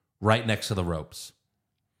right next to the ropes.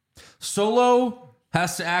 Solo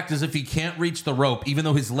has to act as if he can't reach the rope, even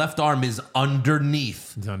though his left arm is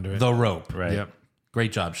underneath It's under it. the rope. Right. Yep.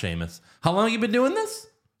 Great job, Sheamus. How long have you been doing this?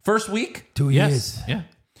 First week? 2 years. Yeah.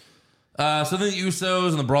 So then the Usos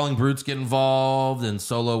and the Brawling Brutes get involved, and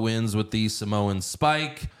Solo wins with the Samoan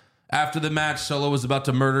Spike. After the match, Solo was about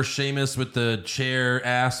to murder Sheamus with the chair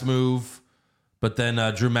ass move, but then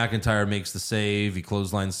Drew McIntyre makes the save. He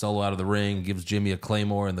clotheslines Solo out of the ring, gives Jimmy a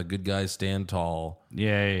Claymore, and the good guys stand tall.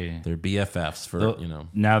 Yay. They're BFFs for,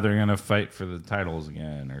 Now they're going to fight for the titles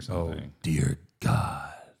again or something. Dear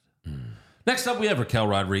God. Next up, we have Raquel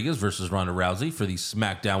Rodriguez versus Ronda Rousey for the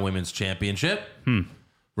SmackDown Women's Championship.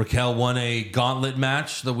 Raquel won a gauntlet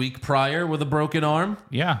match the week prior with a broken arm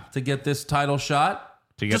Yeah. to get this title shot.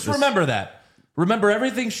 To get Just this- remember that. Remember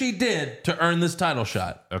everything she did to earn this title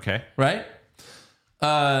shot, Okay. right?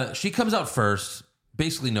 She comes out first,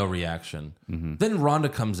 basically no reaction. Then Ronda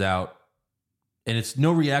comes out, and it's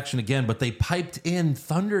no reaction again, but they piped in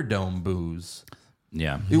Thunderdome boos.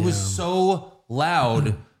 Yeah. It was so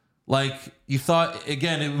loud. Like, you thought,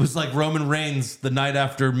 again, it was like Roman Reigns the night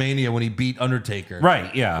after Mania when he beat Undertaker.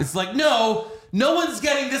 Right, yeah. It's like, no one's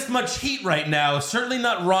getting this much heat right now. Certainly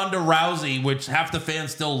not Ronda Rousey, which half the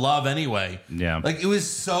fans still love anyway. Yeah. Like, it was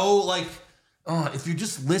so, like, if you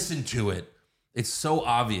just listen to it, it's so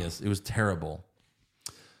obvious. It was terrible.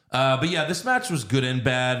 But yeah, this match was good and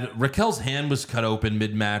bad. Raquel's hand was cut open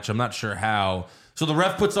mid-match. I'm not sure how. So the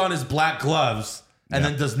ref puts on his black gloves and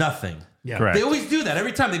then does nothing. Yeah. Correct. They always do that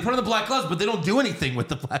every time. They put on the black gloves, but they don't do anything with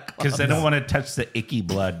the black gloves. Because they don't want to touch the icky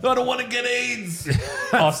blood. I don't want to get AIDS.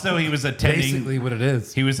 Also, he was attending. Basically what it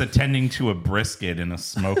is. He was attending to a brisket in a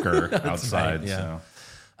smoker outside. right, yeah. So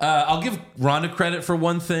I'll give Ronda credit for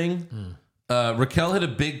one thing. Raquel hit a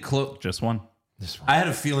big close. just one. I had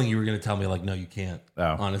a feeling you were going to tell me, like, no, you can't.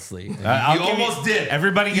 Oh. Honestly. And I'll you give you- almost did.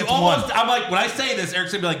 everybody You gets almost, one. I'm like, when I say this,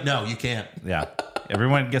 Eric's going to be like, no, you can't. Yeah.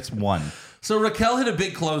 Everyone gets one. So Raquel hit a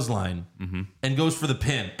big clothesline and goes for the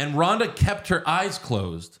pin. And Ronda kept her eyes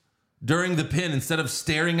closed during the pin instead of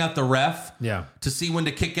staring at the ref to see when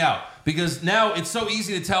to kick out. Because now it's so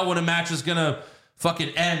easy to tell when a match is going to fucking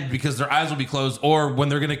end because their eyes will be closed, or when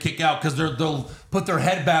they're going to kick out because they'll put their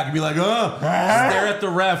head back and be like, stare at the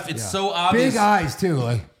ref. It's so obvious. Big eyes too.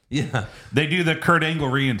 Like Yeah. They do the Kurt Angle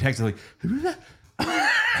read text like,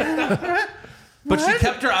 But she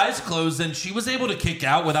kept her eyes closed and she was able to kick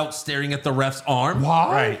out without staring at the ref's arm.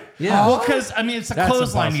 right. Yeah. Well, because, I mean, it's a That's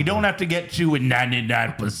clothesline. You impossible. don't have to get to at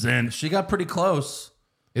 99%. She got pretty close.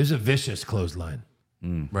 it was a vicious clothesline.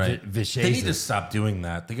 Right. Vicious. They need to stop doing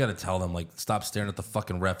that. They got to tell them, like, stop staring at the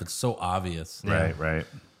fucking ref. It's so obvious. Right, right.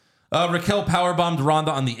 Raquel powerbombed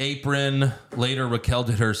Ronda on the apron. Later, Raquel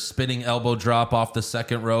did her spinning elbow drop off the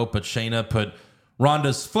second rope, but Shayna put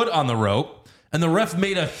Ronda's foot on the rope, and the ref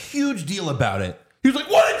made a huge deal about it. He was like,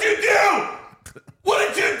 "What did you do?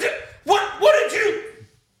 What did you do? What did you?"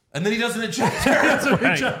 And then he doesn't eject her.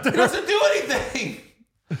 Right. He doesn't do anything.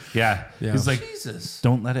 Yeah. He's like, Jesus.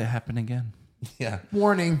 don't let it happen again. Yeah.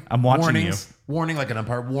 Warning. I'm watching Warnings. Warning like an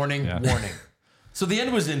umpire. Warning. Yeah. Warning. So the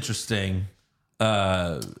end was interesting.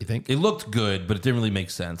 You think? It looked good, but it didn't really make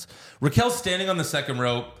sense. Raquel's standing on the second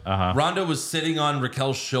rope. Ronda was sitting on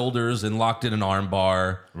Raquel's shoulders and locked in an arm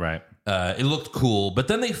bar. Right. It looked cool, but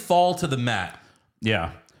then they fall to the mat.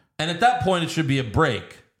 Yeah. And at that point, it should be a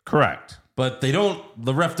break. Correct. But they don't,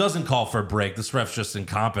 the ref doesn't call for a break. This ref's just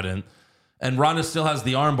incompetent. And Ronda still has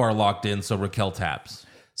the arm bar locked in, so Raquel taps.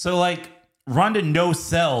 So, like, Ronda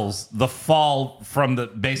no-sells the fall from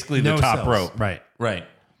basically the top cells. rope. Right. Right.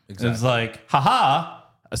 Exactly. It's like, haha,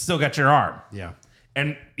 I still got your arm. Yeah.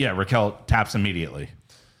 And yeah, Raquel taps immediately.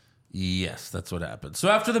 Yes, that's what happened. So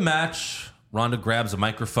after the match, Ronda grabs a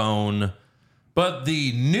microphone, but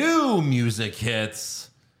the new music hits.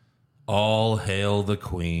 All hail the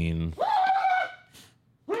queen.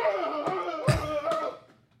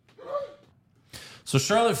 So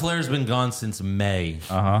Charlotte Flair's been gone since May.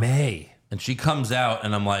 May. And she comes out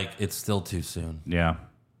and I'm like, it's still too soon. Yeah.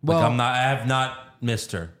 Like I have not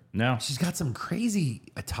missed her. No. She's got some crazy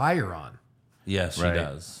attire on. Yes, she Right.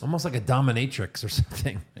 does. Almost like a dominatrix or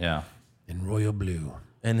something. Yeah. In royal blue.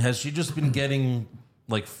 And has she just been getting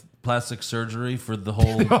like plastic surgery for the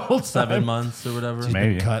whole 7 months or whatever? She's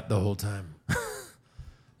Maybe. been cut the whole time.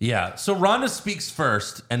 Yeah. So Ronda speaks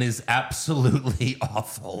first and is absolutely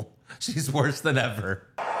awful. She's worse than ever.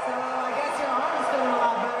 So I guess your arm's feeling a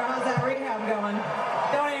lot better. How's that rehab going?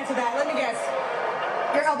 Don't answer that. Let me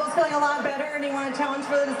guess. Your elbow's feeling a lot better and you want to challenge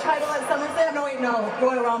for the title at SummerSlam? No, wait, no.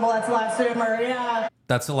 Royal Rumble, that's a lot sooner. Yeah.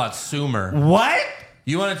 That's a lot sooner. What?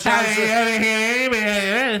 You want to challenge?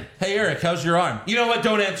 Hey Eric, how's your arm? You know what?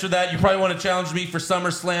 Don't answer that. You probably want to challenge me for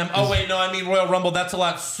SummerSlam. Oh wait, no, I mean Royal Rumble. That's a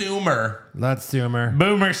lot sooner. Let's Sumer.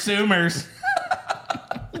 Boomer Soomers.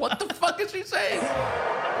 What the fuck is she saying?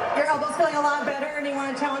 Your elbow's feeling a lot better and you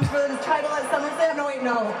want to challenge for the title at SummerSlam? No, wait,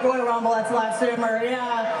 no. Royal Rumble, that's a lot sooner.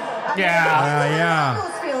 Yeah. Yeah.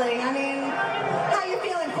 How's feeling? I mean, how you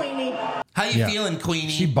feeling, Queenie? How you Yeah. feeling, Queenie?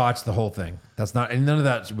 She botched the whole thing. That's not, and none of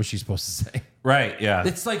that was she supposed to say. Right. Yeah.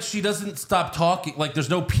 It's like she doesn't stop talking. Like there's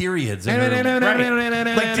no periods. In Right. her.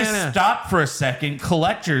 Like, just stop for a second,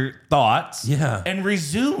 collect your thoughts, Yeah. and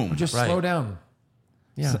resume. Just Right. slow down.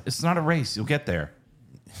 Yeah. It's not a race. You'll get there.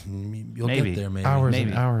 You'll Maybe. get there, maybe. Hours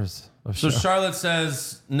Maybe. and hours of So show. Charlotte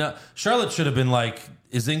says no. Charlotte should have been like,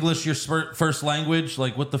 "Is English your first language?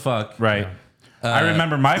 Like what the fuck?" Right. I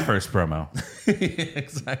remember my first promo.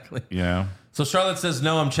 Exactly. You know So Charlotte says,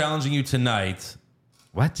 "No, I'm challenging you tonight,"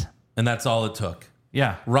 what? and that's all it took.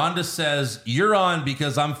 Yeah. Ronda says, "You're on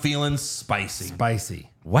because I'm feeling spicy." Spicy.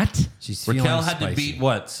 What? She's Raquel feeling had to spicy. beat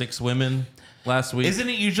what, 6 women last week? Isn't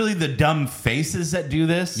it usually the dumb faces that do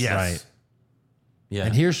this? Yes. Right. Yeah.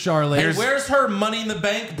 And here's Charlotte. And where's her Money in the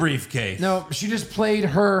Bank briefcase? No, she just played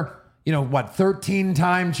her,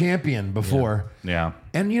 13-time champion before. Yeah.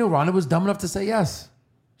 And, Ronda was dumb enough to say yes.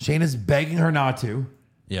 Shayna's begging her not to.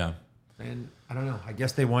 Yeah. And I don't know. I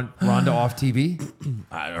guess they want Ronda off TV.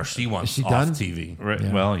 Or she wants Is she off done? TV. Right.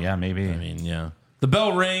 Yeah. Well, yeah, maybe. I mean, yeah. The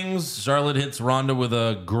bell rings. Charlotte hits Ronda with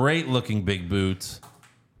a great-looking big boot,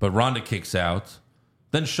 but Ronda kicks out.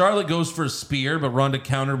 Then Charlotte goes for a spear, but Ronda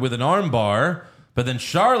countered with an armbar. But then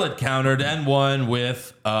Charlotte countered and won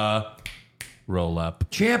with a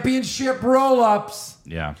roll-up. Championship roll-ups.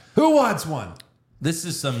 Yeah. Who wants one? This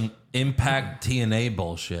is some Impact TNA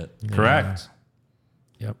bullshit. Correct.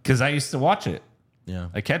 Yep. Because I used to watch it. Yeah.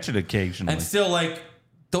 I catch it occasionally. And still,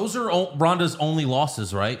 those are Ronda's only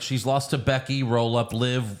losses, right? She's lost to Becky, roll-up,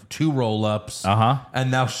 Liv, 2 roll-ups. Uh-huh.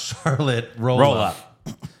 And now Charlotte, Roll roll-up.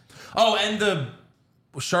 up. Oh, and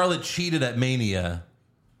Charlotte cheated at Mania.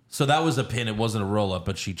 So that was a pin. It wasn't a roll-up,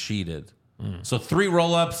 but she cheated. So 3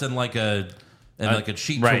 roll-ups and like a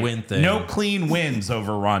cheat to win thing. No clean wins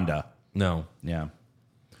over Ronda. No. Yeah.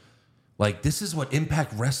 Like, this is what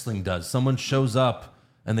Impact Wrestling does. Someone shows up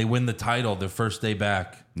and they win the title their first day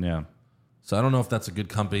back. Yeah. So I don't know if that's a good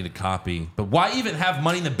company to copy. But why even have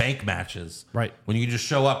Money in the Bank matches? Right. When you can just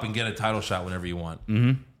show up and get a title shot whenever you want.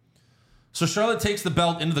 Mm-hmm. So Charlotte takes the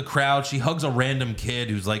belt into the crowd. She hugs a random kid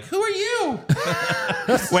who's like, "Who are you?"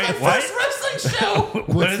 Wait, what? First wrestling show.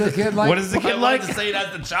 What's the kid like? What is the I kid wanted like? to say it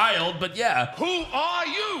as a child, but yeah. Who are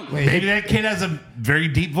you? Wait, Maybe that kid has a very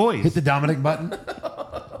deep voice. hit the Dominic button.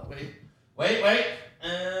 Wait.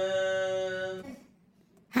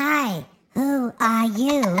 Hi, who are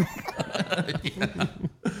you?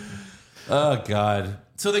 Oh, God.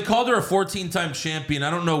 So they called her a 14-time champion. I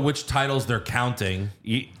don't know which titles they're counting.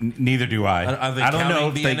 Neither do I. Are they I don't counting know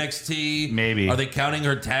if the they- NXT? Maybe. Are they counting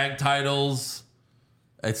her tag titles?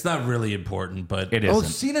 It's not really important, but It Oh,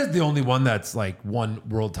 isn't. Cena's the only one that's won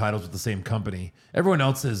world titles with the same company. Everyone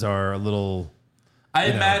else's are a little. I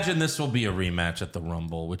imagine this will be a rematch at the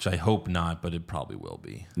Rumble, which I hope not, but it probably will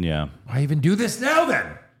be. Yeah. Why even do this now then?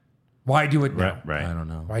 Why do it now? Right. I don't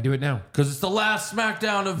know. Why do it now? Because it's the last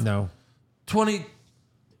SmackDown of No.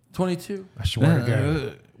 2022. I swear to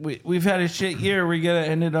God. We've had a shit year. We gotta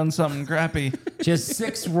end it on something crappy. She has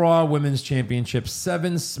 6 Raw Women's Championships,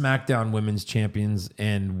 7 SmackDown Women's Champions,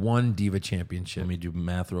 and 1 Diva Championship. Let me do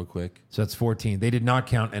math real quick. So that's 14. They did not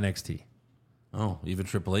count NXT. Oh, even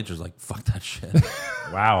Triple H was like, "Fuck that shit."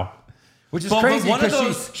 Wow. Which is But crazy one of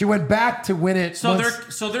because those- she went back to win it. So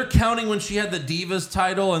once- they're counting when she had the Divas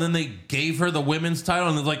title, and then they gave her the women's title,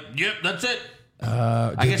 and they're like, "Yep, that's it."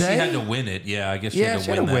 I did guess they? she had to win it. Yeah, I guess she Yeah, had she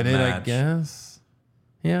to had to win win that it, I match. guess.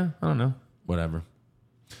 Yeah, I don't know. Whatever.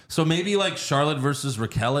 So maybe like Charlotte versus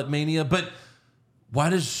Raquel at Mania, but why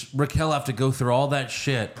does Raquel have to go through all that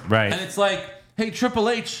shit? Right. And it's like, hey, Triple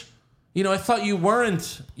H, I thought you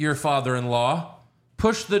weren't your father-in-law.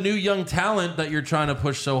 Push the new young talent that you're trying to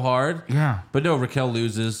push so hard. Yeah. But no, Raquel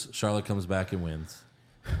loses. Charlotte comes back and wins.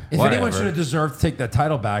 If Whatever. anyone should have deserved to take that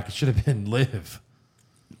title back, it should have been Liv.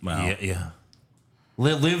 Wow. Yeah.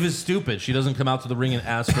 Liv is stupid. She doesn't come out to the ring and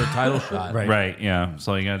ask for a title shot. Right. Right. Yeah. That's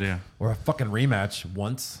all you gotta do. Or a fucking rematch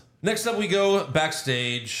once. Next up, we go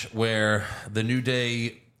backstage where the New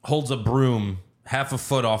Day holds a broom half a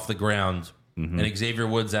foot off the ground, and Xavier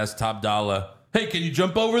Woods asks Top Dollar, "Hey, can you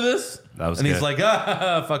jump over this?" That was and he's good.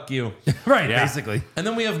 like, fuck you. Right, Yeah. basically. And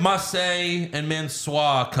then we have Massey and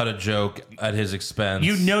Mansois cut a joke at his expense.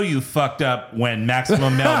 You know you fucked up when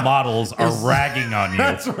Maximum Male Models are ragging on you.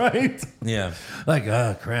 That's right. Yeah. Like,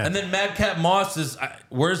 crap. And then Madcap Moss is,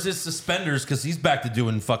 where's his suspenders? Because he's back to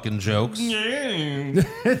doing fucking jokes. hey,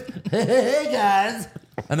 guys.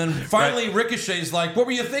 And then finally Ricochet's like, "What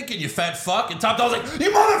were you thinking, you fat fuck?" And Top Dollar's like,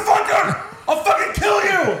 "You motherfucker! I'll fucking kill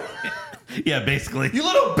you! Yeah, basically. You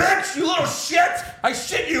little bitch! You little shit! I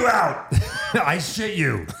shit you out!" I shit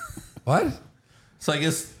you. What? So I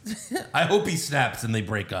guess, I hope he snaps and they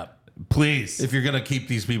break up. Please. If you're going to keep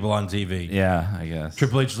these people on TV. Yeah, I guess.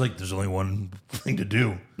 Triple H is like, "There's only one thing to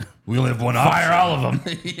do. We only have one Fire option." all of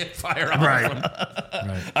them. Yeah, fire all of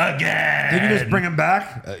them. Again. Did you just bring him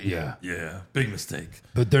back? Yeah. Yeah, big mistake.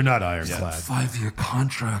 But they're not ironclad. 5-year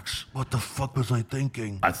contracts. What the fuck was I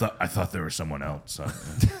thinking? I thought there was someone else. I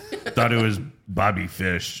thought it was Bobby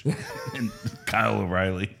Fish and Kyle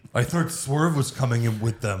O'Reilly. I thought Swerve was coming in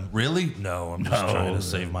with them. Really? No, I'm just trying to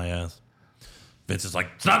save my ass. Vince is like,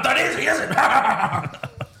 "It's not that easy, is it?"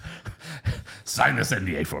 Sign this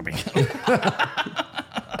NDA for me.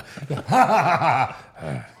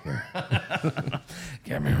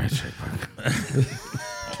 Give me my checkbook.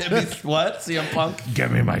 Give me what? CM Punk?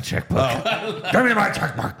 Give me my checkbook. Give me my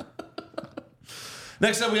checkbook.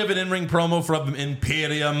 Next up, we have an in-ring promo from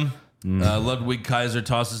Imperium. Ludwig Kaiser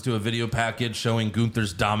tosses to a video package showing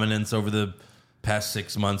Gunther's dominance over the past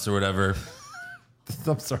 6 months or whatever.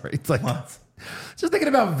 I'm sorry. It's like just thinking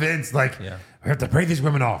about Vince. Like, we have to pay these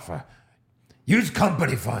women off. Use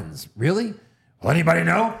company funds. Really? Will anybody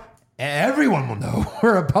know? Everyone will know.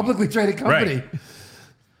 We're a publicly traded company. Right.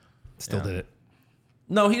 Still did it.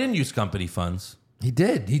 No, he didn't use company funds. He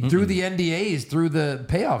did. He threw the NDAs through the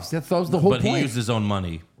payoffs. That was the whole But point. he used his own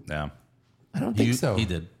money. Yeah. I don't think so. He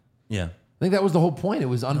did. Yeah. I think that was the whole point. It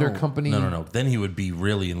was under company. No. Then he would be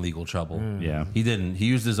really in legal trouble. Yeah. He didn't. He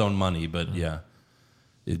used his own money, but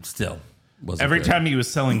it still wasn't Every good. time he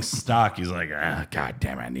was selling stock, he's like, God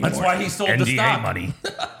damn it. I need That's more why he sold the NDA stock. money.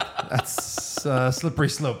 That's slippery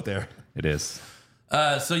slope there. It is.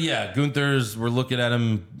 Gunther's, we're looking at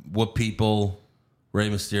him whoop people, Rey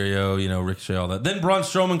Mysterio, Ricochet, all that. Then Braun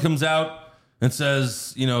Strowman comes out and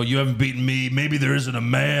says, you haven't beaten me. Maybe there isn't a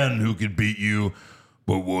man who could beat you,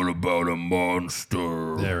 but what about a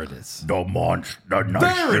monster? There it is. The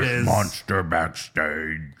nicest monster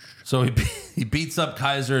backstage. So he beats up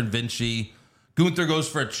Kaiser and Vinci. Gunther goes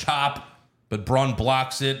for a chop, but Braun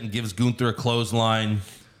blocks it and gives Gunther a clothesline.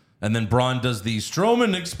 And then Braun does the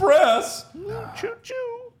Strowman Express.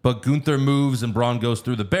 Choo-choo. But Gunther moves and Braun goes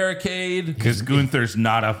through the barricade. Because Gunther's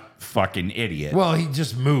not a fucking idiot. Well, he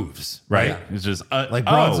just moves. right? yeah. It's just Like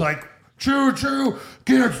Braun's like, choo choo,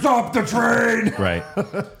 can't stop the train. right.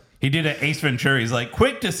 He did an Ace Ventura. He's like,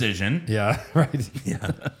 quick decision. Yeah, right.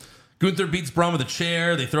 Gunther beats Braun with a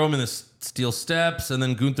chair. They throw him in the steel steps. And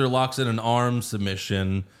then Gunther locks in an arm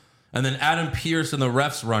submission. And then Adam Pearce and the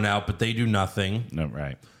refs run out, but they do nothing. No,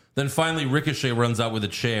 right. Then finally Ricochet runs out with a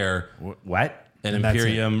chair. What? And that's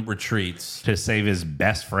Imperium retreats. To save his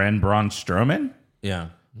best friend, Braun Strowman? Yeah.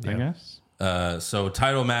 I guess. So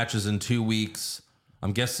title matches in 2 weeks.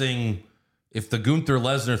 I'm guessing if the Gunther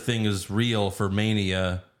Lesnar thing is real for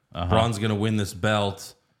Mania, Braun's going to win this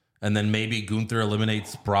belt. And then maybe Gunther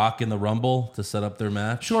eliminates Brock in the Rumble to set up their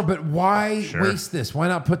match. Sure, but why waste this? Why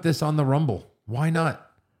not put this on the Rumble? Why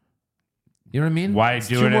not? You know what I mean? Why It's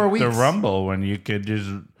do 2 it more at weeks. the Rumble when you could just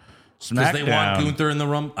Because they want SmackDown? Gunther in the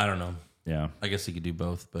Rumble. I don't know. Yeah. I guess he could do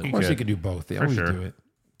both. But Of course, Good. they could do both. They For always sure. do it.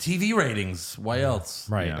 TV ratings. Why else?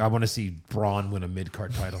 Right. Yeah. I want to see Braun win a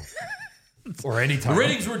mid-card title. Or any The title.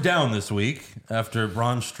 ratings were down this week after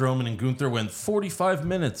Braun Strowman and Gunther went 45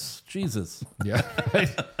 minutes. Jesus. Yeah.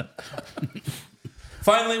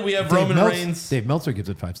 Finally, we have Roman Reigns. Dave Meltzer gives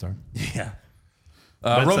it 5-star. Yeah.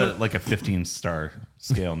 That's Roman, like a 15-star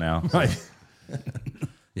scale now. Right.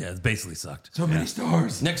 yeah, it basically sucked. So many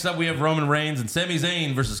stars. Next up, we have Roman Reigns and Sami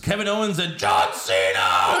Zayn versus Kevin Owens and John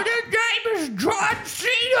Cena. The name is John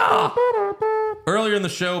Cena. Earlier in the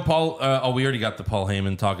show, we already got the Paul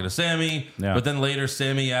Heyman talking to Sammy. Yeah. But then later,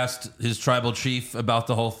 Sammy asked his tribal chief about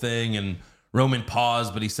the whole thing, and Roman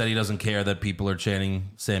paused, but he said he doesn't care that people are chanting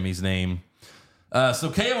Sammy's name. So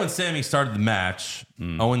KO and Sammy started the match.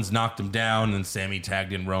 Owens knocked him down, and Sammy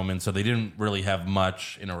tagged in Roman, so they didn't really have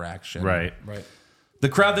much interaction. Right. The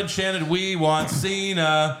crowd then chanted, "We want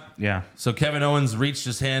Cena." Yeah. So Kevin Owens reached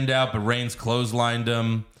his hand out, but Reigns clotheslined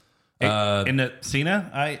him. In the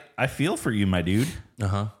Cena, I feel for you, my dude.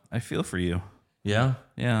 Uh-huh. I feel for you. Yeah?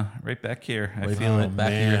 Yeah, right back here. I feel it.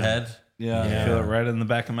 Back of your head. Yeah, I feel it right in the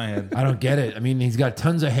back of my head. I don't get it. I mean, he's got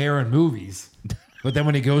tons of hair in movies. But then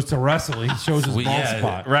when he goes to wrestle, he shows his bald yeah.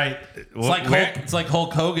 spot. Right. It's like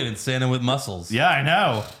Hulk Hogan and Santa with muscles. Yeah, I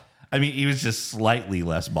know. I mean, he was just slightly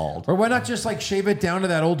less bald. Or why not just like shave it down to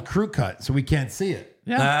that old crew cut so we can't see it?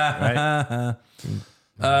 Yeah.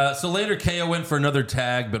 Right. So later, KO went for another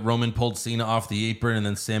tag, but Roman pulled Cena off the apron, and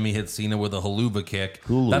then Sammy hit Cena with a haluva kick.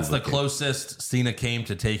 That's the closest Cena came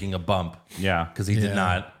to taking a bump. Yeah. Because he did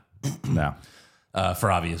not, No.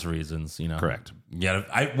 for obvious reasons, Correct. Yeah.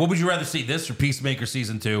 What would you rather see, this or Peacemaker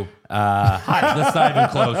season 2? That's not even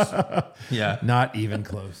close. Yeah. Not even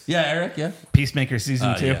close. Yeah, Eric. Yeah. Peacemaker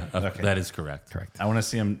season 2. Yeah. Okay. That is correct. Correct. I want to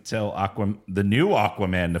see him tell the new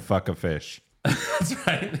Aquaman to fuck a fish. That's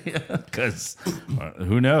right. Yeah. Because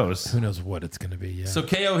who knows? Who knows what it's going to be? Yeah. So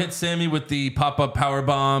KO hit Sammy with the pop-up power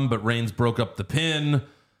bomb, but Reigns broke up the pin.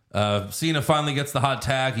 Cena finally gets the hot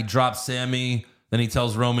tag. He drops Sammy. Then he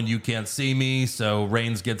tells Roman, "You can't see me." So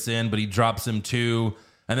Reigns gets in, but he drops him too.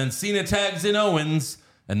 And then Cena tags in Owens,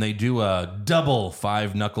 and they do a double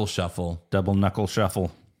 5-knuckle shuffle. Double knuckle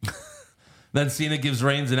shuffle. Then Cena gives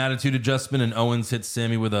Reigns an attitude adjustment, and Owens hits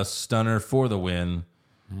Sammy with a stunner for the win.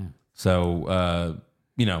 So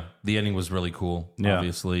the ending was really cool. Yeah,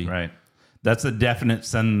 Obviously, right. That's a definite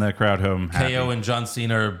send the crowd home. Happy. KO and John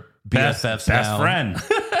Cena are best BFFs now. friend.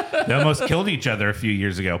 They almost killed each other a few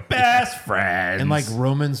years ago. Best friends. And like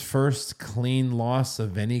Roman's first clean loss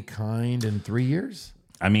of any kind in 3 years.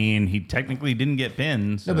 I mean, he technically didn't get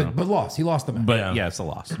pinned. So. No, but lost. He lost the match. But yeah, it's a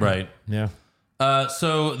loss. Right. Yeah.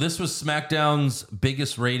 So this was SmackDown's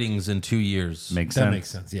biggest ratings in 2 years Makes That sense. makes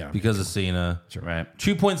sense. Yeah. because of Cena. Right.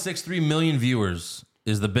 2.63 million viewers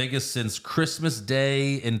is the biggest since Christmas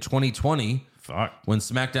Day in 2020 Fuck. when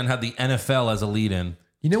SmackDown had the NFL as a lead-in.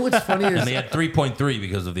 You know what's funny is And they had 3.3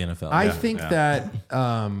 because of the NFL. I think that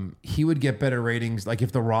he would get better ratings. Like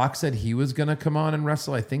if The Rock said he was going to come on and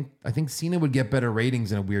wrestle, I think Cena would get better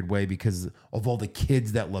ratings in a weird way because of all the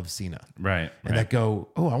kids that love Cena Right. and that go,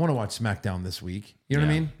 oh, I want to watch SmackDown this week. You know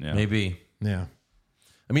what I mean? Yeah. Maybe. Yeah.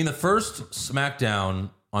 I mean, the first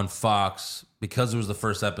SmackDown on Fox, because it was the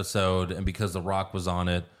first episode and because The Rock was on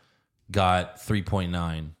it, got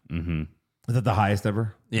 3.9. Is that the highest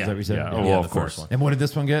ever? Yeah. Is that what you said? Yeah. Yeah, Oh, well, the of course. first one. And what did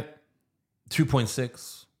this one get?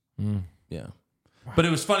 2.6. Yeah. But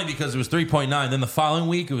it was funny because it was 3.9. Then the following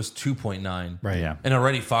week, it was 2.9. Right. Yeah. And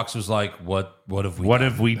already Fox was like, what have we What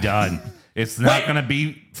done? have we done? It's not Wait. going to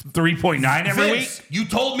be 3.9 every Vince, week. you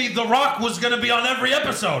told me The Rock was going to be on every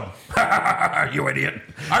episode. You idiot.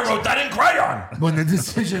 I wrote that in crayon. When the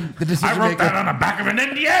decision I wrote that maker, on the back of an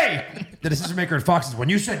NDA. the decision maker at Fox is when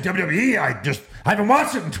you said WWE, I haven't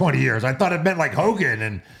watched it in 20 years. I thought it meant like Hogan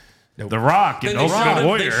and The Rock and Then they Ultimate showed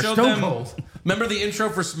Warrior. Stone Cold. Remember the intro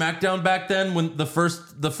for SmackDown back then when the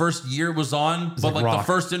first year was on? But like like the Rock.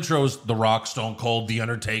 first intro was The Rock, Stone Cold, The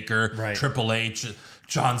Undertaker, Right. Triple H,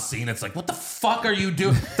 John Cena. It's like, what the fuck are you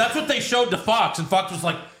doing? That's what they showed to Fox, and Fox was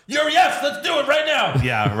like, yes, let's do it right now.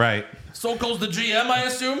 Yeah, right. Stone Cold's the GM, I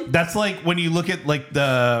assume. That's like when you look at like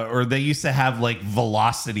they used to have like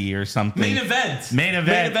Velocity or something. Main event. Main event.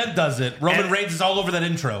 Main event does it. Roman And- Reigns is all over that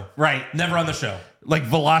intro. Right. Never on the show. Like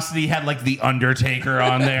Velocity had like the Undertaker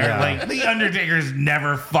on there. Yeah. Like the Undertaker's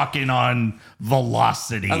never fucking on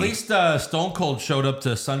Velocity. At least Stone Cold showed up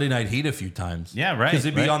to Sunday Night Heat a few times. Yeah, right, Because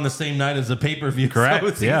he'd be right. on the same night as a pay-per-view. Correct, So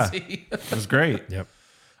it's yeah. easy. it was great. Yep.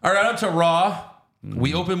 All right, on to Raw.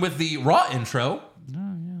 We open with the Raw intro,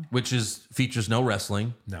 which features no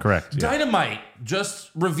wrestling. Correct. Yeah. Dynamite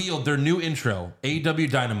just revealed their new intro, AEW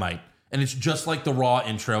Dynamite, and it's just like the Raw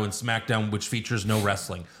intro in SmackDown, which features no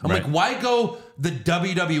wrestling. I'm Right. like, why go the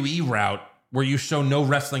WWE route where you show no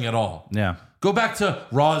wrestling at all? Yeah. Go back to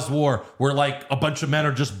Raw's War, where like a bunch of men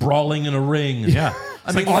are just brawling in a ring. Yeah. I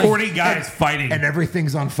It's mean, like like, 40 guys fighting. And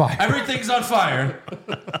everything's on fire. everything's on fire.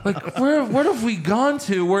 Like, where have we gone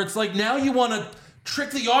to? Where it's like now you want to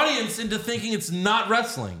trick the audience into thinking it's not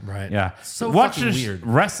wrestling. Right. yeah. So Watch fucking this weird.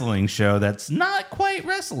 wrestling show that's not quite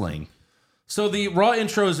wrestling. So the Raw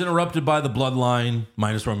intro is interrupted by the Bloodline,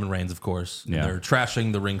 minus Roman Reigns, of course. Yeah. They're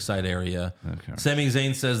trashing the ringside area. Okay. Sami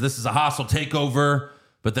Zayn says this is a hostile takeover,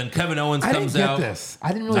 but then Kevin Owens I comes didn't get out. this. I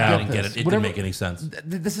didn't really I get didn't this. get it. It Whatever- didn't make any sense.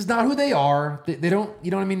 This is not who they are. They don't,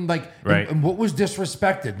 you know what I mean? Like, Right. and what was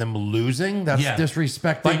disrespected? Them losing? That's Yeah.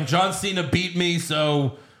 disrespecting. Like John Cena beat me,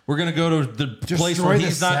 so we're gonna go to the place Destroy where the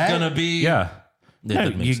he's not set? gonna be. Yeah. It Yeah,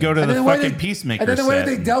 didn't make you go sense. to And the then the way fucking they- Peacemaker And then the way set.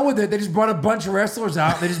 they dealt with it, they just brought a bunch of wrestlers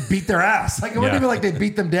out and they just beat their ass. Like, it wasn't Yeah. even like they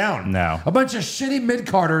beat them down. No. A bunch of shitty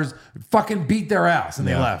mid-carders fucking beat their ass and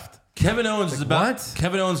they Yeah. left. Kevin Owens is about. what?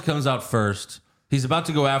 Kevin Owens comes out first. He's about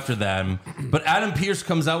to go after them, but Adam Pearce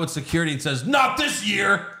comes out with security and says, "Not this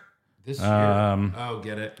year." This year? Oh,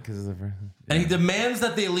 get it? Because of the first. And he demands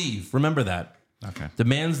that they leave. Remember that. Okay.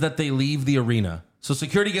 Demands that they leave the arena. So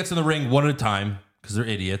security gets in the ring one at a time because they're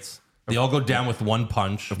idiots. They all go down with one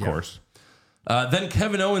punch. Of course. Then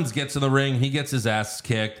Kevin Owens gets in the ring. He gets his ass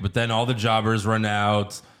kicked, but then all the jobbers run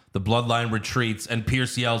out. The Bloodline retreats, and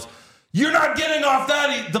Pierce yells, "You're not getting off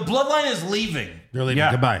that. The Bloodline is leaving, They're leaving.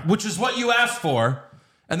 Yeah. Goodbye. which is what you asked for."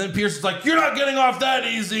 And then Pierce is like, "You're not getting off that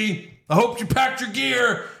easy. I hope you packed your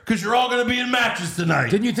gear because you're all going to be in matches tonight."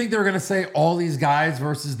 Didn't you think they were going to say all these guys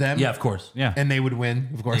versus them? Yeah, of course. Yeah. And they would win,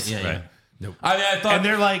 of course. Yeah, yeah. Right. Nope. I mean, I thought And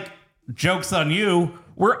they're like, joke's on you.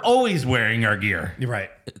 We're always wearing our gear. You're right.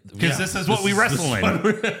 Because this is what we wrestle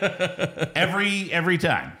in. every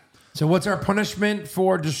time. So what's our punishment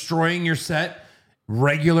for destroying your set?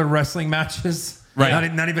 Regular wrestling matches?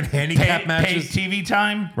 Right. Not even handicap Paid matches? TV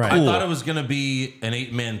time? Right. I Cool. thought it was going to be an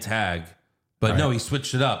 8-man tag, but no, he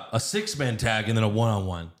switched it up. A 6-man tag and then a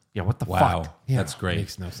 1-on-1. Yeah, what the Wow. fuck? Yeah, That's great.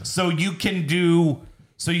 Makes no sense. So you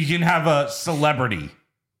can have a celebrity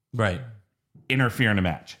Right. interfere in a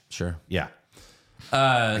match. Sure. Yeah.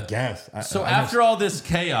 I guess. So after all this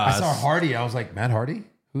chaos. I saw Hardy, I was like, Matt Hardy?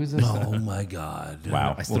 Who is this? Oh my God.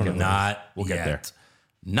 Wow. We'll get there. Not We'll yet. get there.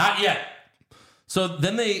 Not yet. So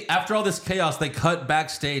then after all this chaos, they cut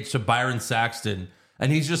backstage to Byron Saxton,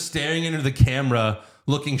 and he's just staring into the camera,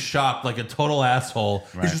 looking shocked, like a total asshole.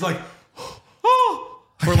 Right. He's just like,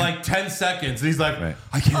 for like 10 seconds. And he's like, Right.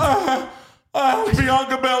 I can't.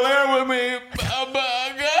 Bianca Belair with me.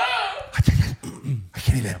 I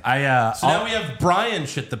can't even. So now we have Brian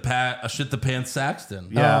shit the pants Saxton.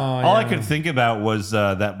 Yeah. Oh, All I yeah. could think about was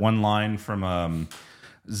that one line from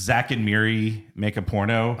Zach and Miri Make a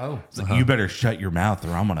Porno. Oh. It's like, you better shut your mouth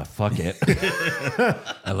or I'm going to fuck it.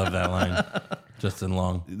 I love that line. Justin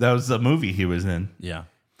Long. That was the movie he was in. Yeah.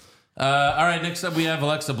 All right, next up we have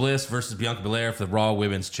Alexa Bliss versus Bianca Belair for the Raw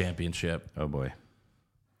Women's Championship. Oh, boy.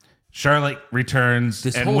 Charlotte returns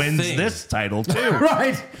This and whole wins thing. this title, too.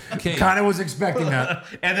 Right. Okay. Kind of was expecting that.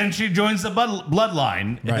 And then she joins the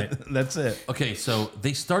bloodline. Right. That's it. Okay, so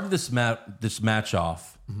they started this match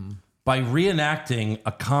off by reenacting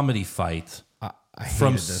a comedy fight I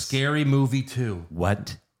from hated this. Scary Movie 2.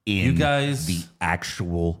 What in You guys- the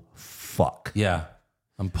actual fuck? Yeah.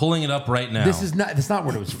 I'm pulling it up right now. That's not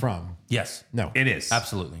what it was from. Yes. No. It is.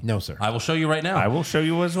 Absolutely. No, sir. I will show you right now. I will show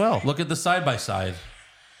you as well. Look at the side by side.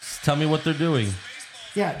 Tell me what they're doing.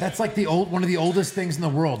 Yeah, that's like one of the oldest things in the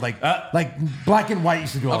world. Like black and white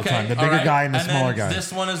used to do all the time. The all bigger right. guy and the then smaller guy.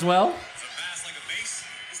 This one as well.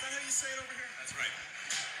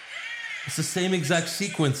 It's the same exact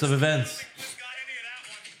sequence of events.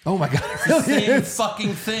 Oh my god, it really Same is.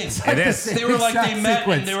 fucking thing. like the is. same They were like, exact they met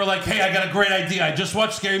sequence. and they were like, hey, I got a great idea. I just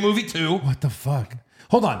watched Scary Movie 2. What the fuck?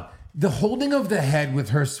 Hold on. The holding of the head with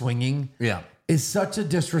her swinging Yeah. is such a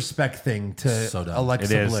disrespect thing to So dumb.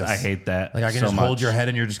 Alexa It is. Bliss. I hate that Like I can so just hold much. your head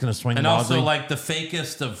and you're just going to swing And wildly. also, like, the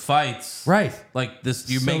fakest of fights. Right. Like, this,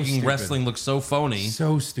 you're So making stupid. wrestling look so phony.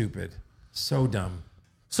 So stupid. So dumb.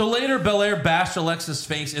 So later, Belair bashed Alexa's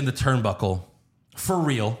face in the turnbuckle. For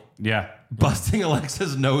real. Yeah. Busting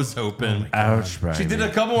Alexa's nose open. Ouch, baby. She did it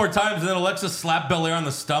a couple more times, and then Alexa slapped Belair on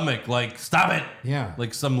the stomach, like, stop it. Yeah.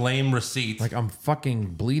 Like some lame receipt. Like I'm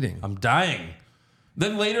fucking bleeding. I'm dying.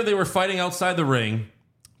 Then later, they were fighting outside the ring,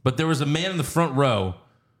 but there was a man in the front row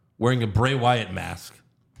wearing a Bray Wyatt mask.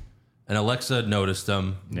 And Alexa noticed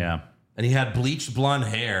him. Yeah. And he had bleached blonde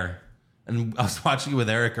hair. And I was watching it with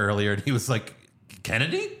Eric earlier, and he was like,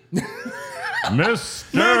 Kennedy?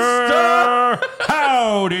 Mr.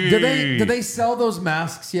 Howdy. Did they sell those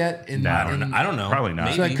masks yet? I don't know. Probably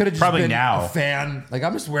not. So I could have just Probably been now. a fan. Like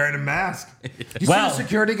I'm just wearing a mask. You Well- see the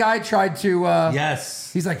security guy tried to.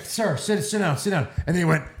 Yes. He's like, "Sir, sit down, and then he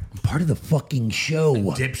went, "I'm part of the fucking show."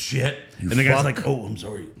 Dipshit. And the guy's like, oh, I'm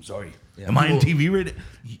sorry. Am I on TV right?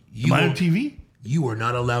 Am I on TV? You are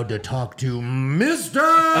not allowed to talk to Mister.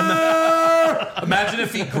 Imagine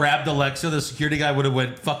if he grabbed Alexa, the security guy would have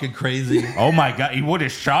went fucking crazy. Oh my God. He would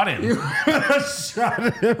have shot him.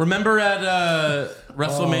 Remember at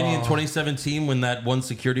WrestleMania in 2017 when that one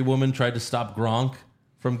security woman tried to stop Gronk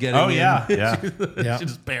from getting Oh, in? yeah. Yeah. Yeah. She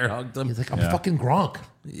just bear hugged him. He's like, I'm fucking Gronk.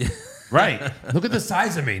 Right. Look at the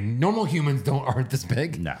size of me. Normal humans aren't this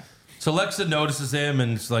big. No. So Alexa notices him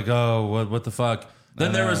and it's like, oh, what the fuck?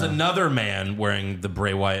 Then there was another man wearing the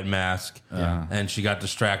Bray Wyatt mask, and she got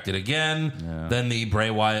distracted again. Then the Bray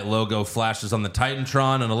Wyatt logo flashes on the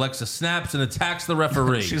Titantron, and Alexa snaps and attacks the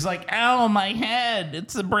referee. She's like, ow, my head.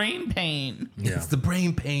 It's a brain pain. It's the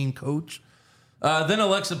brain pain, coach. Then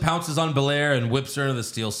Alexa pounces on Belair and whips her into the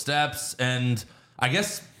steel steps, and I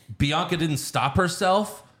guess Bianca didn't stop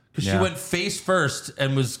herself because she Yeah. went face first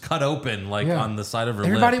and was cut open Yeah. on the side of her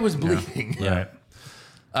Everybody lip. was bleeding. Yeah.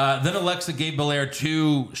 Then Alexa gave Belair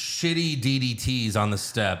 2 shitty DDTs on the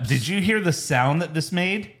steps. Did you hear the sound that this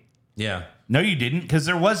made? Yeah. No, you didn't, because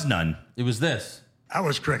there was none. It was this. That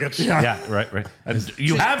was crickets. Yeah, right.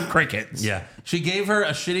 You have crickets. Yeah. She gave her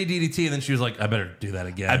a shitty DDT, and then she was like, I better do that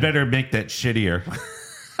again. I better make that shittier.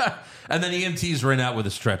 And then EMTs ran out with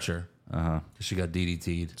a stretcher. Uh-huh. She got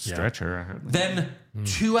DDT'd. Stretcher. I heard. Then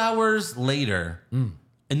 2 hours later,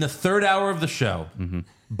 in the 3rd hour of the show,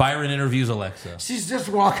 Byron interviews Alexa. She's just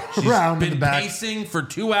walking She's around in been the back. pacing for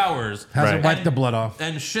 2 hours. Hasn't Right. wiped the blood off.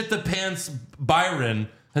 And shit the pants Byron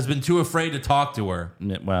has been too afraid to talk to her.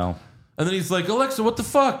 Well, And then he's like, Alexa, what the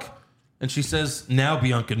fuck? And she says, now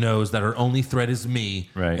Bianca knows that her only threat is me.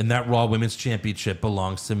 Right. And that Raw Women's Championship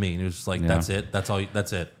belongs to me. And it was just like, Yeah. that's it. That's all.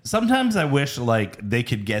 That's it. sometimes I wish like they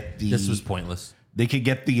could get the This was pointless. they could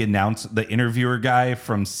get the interviewer guy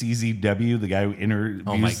from CZW, the guy who interviews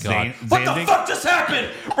Oh my God. What the Zandig. fuck just happened?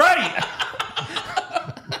 Right.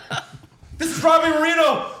 This is Robbie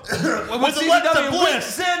Marino. With Alexa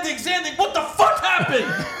Bliss. Zandig, what the fuck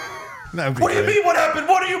happened? That would be What do you great. mean what happened?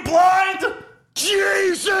 What, are you blind?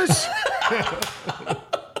 Jesus!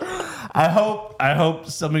 I hope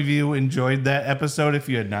some of you enjoyed that episode if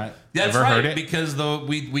you had not That's ever right, heard it. because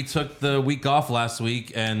we took the week off last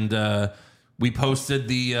week and we posted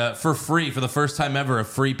the for free for the first time ever a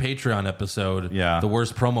free Patreon episode. Yeah. The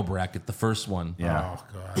worst promo bracket, the first one. Yeah.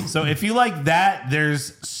 So if you like that,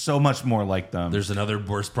 there's so much more like them. There's another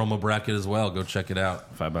worst promo bracket as well. Go check it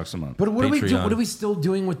out. $5 a month. But what are we do? Patreon. What are we still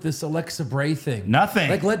doing with this Alexa Bray thing? Nothing.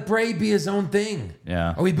 Like, let Bray be his own thing.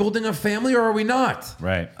 Yeah. Are we building a family or are we not?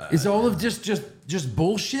 Right. Is all of just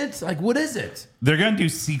bullshit? Like, what is it? They're gonna do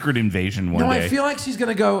Secret Invasion one No, day. I feel like she's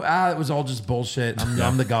gonna go. It was all just bullshit.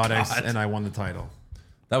 I'm the goddess, and I won the title.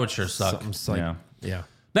 That would sure suck. Something's like, Yeah. yeah.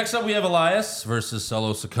 Next up, we have Elias versus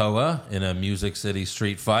Solo Sikoa in a Music City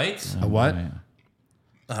street fight. A what?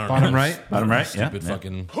 I don't Bottom know. right? Bottom right. Stupid Yeah.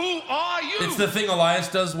 fucking. Who are you? It's the thing Elias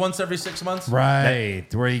does once every 6 months. Right,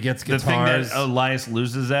 where he gets The guitars, thing that Elias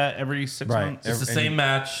loses at every 6 Right. months. It's the and same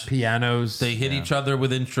match. pianos. They hit each other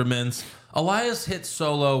with instruments. Elias hits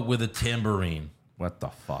Solo with a tambourine. What the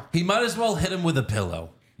fuck? He might as well hit him with a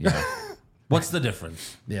pillow. Yeah. What's the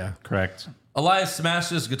difference? yeah. Correct. Elias smashed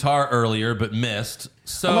his guitar earlier but missed.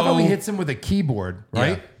 So I love how he hits him with a keyboard,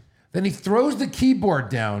 right? Yeah. Then he throws the keyboard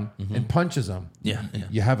down and punches him. Yeah, yeah.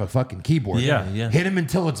 You have a fucking keyboard. Yeah, yeah. Hit him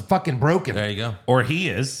until it's fucking broken. There you go. Or he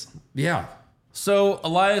is. Yeah. So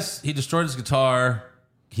Elias, he destroyed his guitar.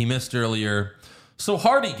 He missed earlier. So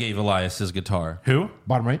Hardy gave Elias his guitar. Who?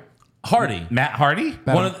 Bottom right. Hardy. Matt Hardy?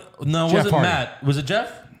 One of no, Jeff was it Hardy. Matt? Was it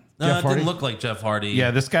Jeff? No, Jeff it Hardy? didn't look like Jeff Hardy.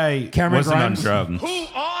 Yeah, this guy Cameron wasn't Grimes? on drugs.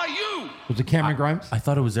 Was it Cameron Grimes? I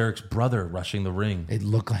thought it was Eric's brother rushing the ring. It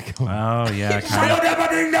looked like him. Oh, yeah. Kind of.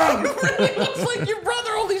 It looks like your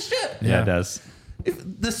brother. Holy shit! Yeah, it does.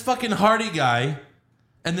 This fucking Hardy guy,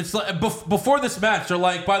 and it's like before this match, they're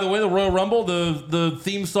like, by the way, the Royal Rumble, the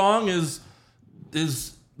theme song is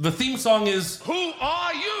the theme song is Who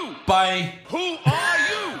Are You? By Who Are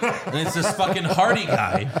You? And it's this fucking Hardy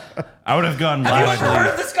guy. I would have gone Have you live. ever heard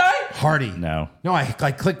of this guy? Hardy. No. No, I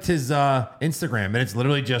clicked his Instagram and it's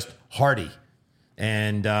literally just Hardy,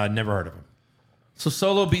 and never heard of him. So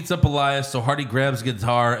Solo beats up Elias, so Hardy grabs a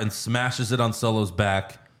guitar and smashes it on Solo's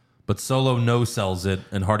back, but Solo no-sells it,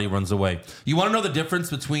 and Hardy runs away. You want to know the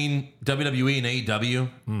difference between WWE and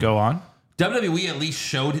AEW? Go on. WWE at least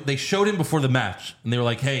showed him before the match, and they were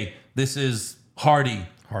like, "Hey, this is Hardy.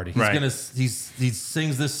 Hardy. He's Right. he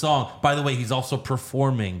sings this song. By the way, he's also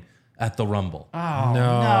performing at the Rumble.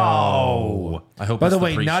 No. I hope. By it's the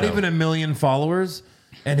way, not pre-show. even 1 million followers,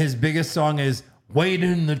 and his biggest song is "Wait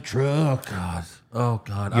in the Truck." God. Oh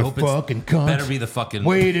God. I You hope fucking it's cunt. better be the fucking.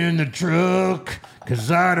 Wait in the truck,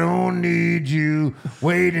 'cause I don't need you.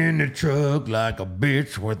 Wait in the truck like a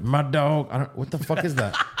bitch with my dog. I don't. What the fuck is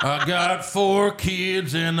that? I got 4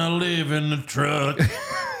 kids and I live in the truck.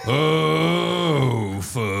 Oh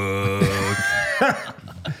fuck.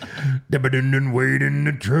 Wait in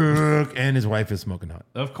the truck, and his wife is smoking hot,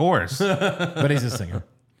 Of course. but he's a singer.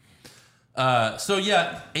 So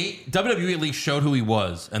yeah, WWE at least showed who he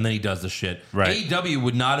was, and then he does the shit. Right. AEW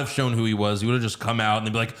would not have shown who he was. He would have just come out and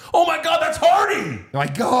they'd be like, "Oh my God, that's Hardy!" Oh my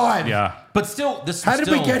God. Yeah. But still, this. How was did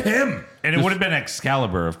still, we get him? And it would have been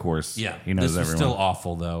Excalibur, of course. Yeah, He knows this was everyone. still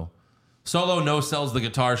awful though. Solo no-sells the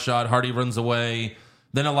guitar shot. Hardy runs away.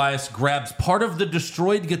 Then Elias grabs part of the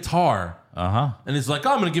destroyed guitar. And he's like,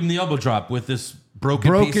 "Oh, I'm going to give him the elbow drop with this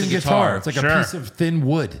broken piece Broken of guitar. It's like Sure. a piece of thin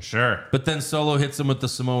wood. Sure. But then Solo hits him with the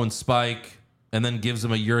Samoan spike and then gives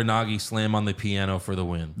him a Uranagi slam on the piano for the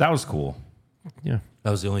win. That was cool. Yeah.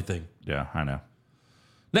 That was the only thing. Yeah, I know.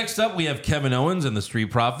 Next up, we have Kevin Owens and the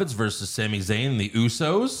Street Profits versus Sami Zayn and the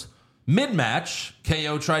Usos. Mid-match,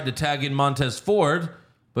 KO tried to tag in Montez Ford,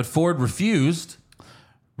 but Ford refused.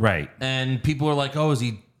 Right. And people are like, "Oh, is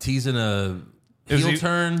he teasing a heel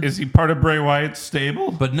turn?" Is he part of Bray Wyatt's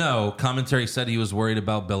stable? But no, commentary said he was worried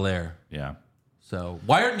about Belair. Yeah. So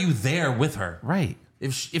why aren't you there with her? Right.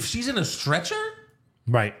 If she's in a stretcher,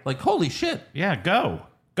 Right. like holy shit. Yeah, go.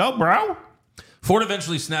 Go, bro. Ford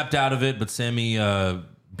eventually snapped out of it, but Sammy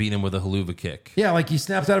beat him with a haluva kick. Yeah, like he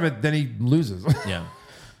snaps out of it, then he loses. Yeah.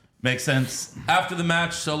 Makes sense. After the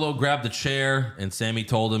match, Solo grabbed a chair and Sammy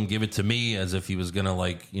told him, "Give it to me," as if he was going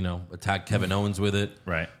to, attack Kevin Owens with it.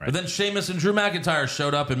 Right. But then Sheamus and Drew McIntyre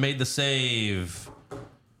showed up and made the save.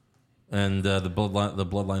 And the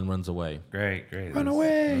bloodline runs away. Great. Run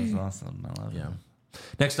away. That's awesome. I love it. Yeah.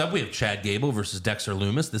 Next up, we have Chad Gable versus Dexter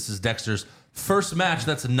Lumis. This is Dexter's first match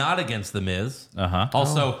that's not against The Miz.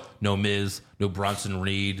 Also, no Miz, no Bronson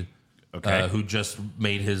Reed, Okay. who just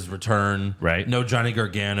made his return. Right. No Johnny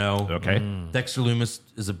Gargano. Okay. Dexter Lumis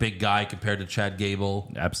is a big guy compared to Chad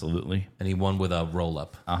Gable, Absolutely. and he won with a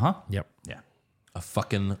roll-up. Uh-huh. Yep. Yeah. A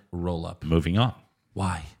fucking roll-up. Moving on.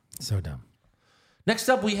 Why? So dumb. Next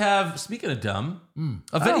up, we have, speaking of dumb,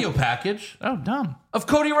 a video package Oh, dumb. of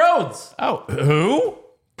Cody Rhodes. Oh, who?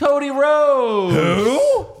 Cody Rhodes. Who?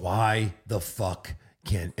 Why the fuck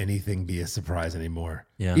can't anything be a surprise anymore?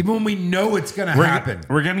 Yeah. Even when we know it's going to happen.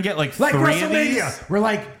 We're gonna get like Like 3 of WrestleMania.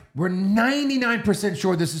 these. We're 99%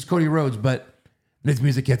 sure this is Cody Rhodes, but his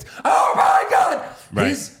music hits. Oh my God. Right.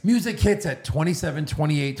 His music hits at 27,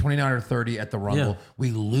 28, 29, or 30 at the Rumble. Yeah.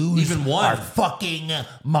 We lose Even one. our fucking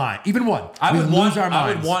mind. Even one. I we would lose want. our I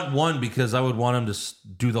would minds. want one because I would want him to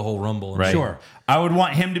do the whole Rumble. Right. Sure. I would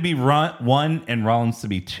want him to be 1 and Rollins to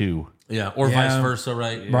be 2. Yeah, or Yeah. vice versa,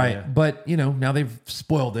 right? Right. Yeah. But, now they've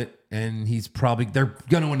spoiled it, and they're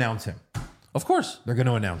going to announce him. Of course. They're going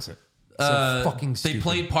to announce it. So fucking They stupid.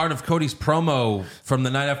 played part of Cody's promo from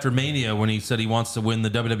the night after Mania when he said he wants to win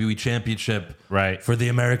the WWE Championship Right. for the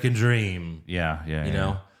American Dream, Yeah. you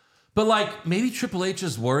know? But like maybe Triple H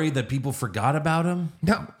is worried that people forgot about him.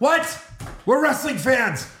 No. What? We're wrestling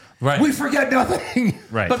fans. Right. We forget nothing.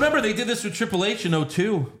 Right. But remember, they did this with Triple H in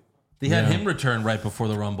 2002. They had him return right before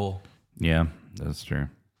the Rumble. Yeah, that's true.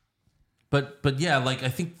 But yeah, like I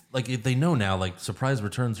think like if they know now, like surprise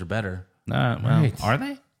returns are better. Well, Right. are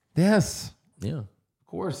they? Yes. Yeah. Of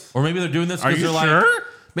course. Or maybe they're doing this Are because you they're sure? like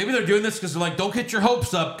maybe they're doing this because they're like, don't get your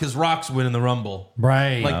hopes up because Rock's winning the Rumble.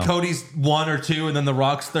 Right. Like Cody's 1 or 2 and then the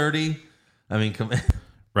Rock's 30. I mean, come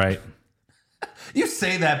Right. you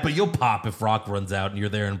say that, but you'll pop if Rock runs out and you're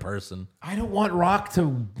there in person. I don't want Rock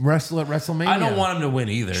to wrestle at WrestleMania. I don't want him to win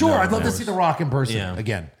either. Sure, no, I'd love of to course. see The Rock in person Yeah.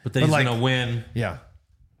 again. But then he's like, going to win. Yeah.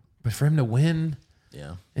 But for him to win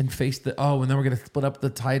Yeah. and face and then we're going to split up the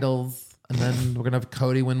titles, and then we're going to have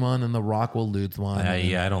Cody win one, and The Rock will lose one.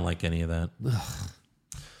 Yeah, I don't like any of that.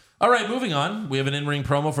 All right, moving on. We have an in-ring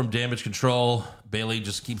promo from Damage Control. Bayley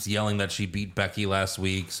just keeps yelling that she beat Becky last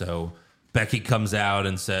week, so Becky comes out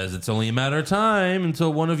and says it's only a matter of time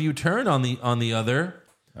until one of you turn on the other.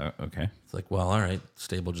 Okay. It's like, well, all right,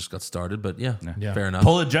 stable just got started, but yeah. Yeah. Fair enough.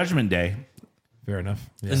 Pull a Judgment Day Fair enough.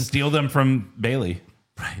 and steal them from Bailey.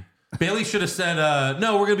 Right. Bayley should have said,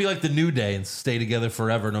 no, we're going to be like the New Day and stay together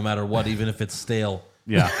forever no matter what, even if it's stale.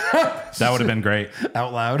 Yeah. That would have been great.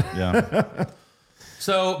 Out loud. Yeah.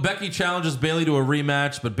 So Becky challenges Bayley to a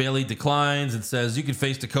rematch, but Bayley declines and says, you could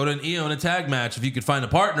face Dakota and Io in a tag match if you could find a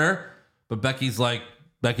partner. But Becky's like,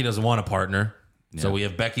 Becky doesn't want a partner. So we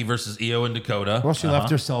have Becky versus Io and Dakota. Well, she left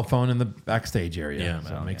her cell phone in the backstage area. Yeah.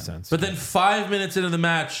 So it makes sense. But then 5 minutes into the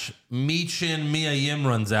match, Michin Mia Yim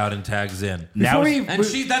runs out and tags in. Now, And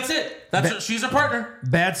that's it. She's a partner.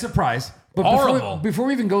 Bad surprise. But Horrible. Before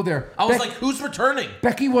we even go there, I was like, who's returning?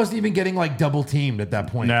 Becky wasn't even getting like double teamed at that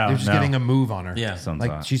point. No, They're just no. getting a move on her. Yeah. Sounds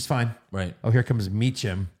Like odd. she's fine. Right. Oh, here comes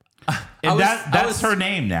Meechim. And I that's was- her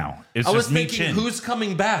name now. It's I was just thinking, Michin. who's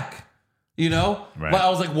coming back? You know? Right. But I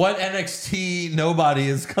was like, what NXT nobody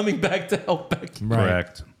is coming back to help Becky?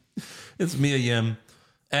 Correct. It's Mia Yim.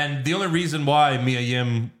 And the only reason why Mia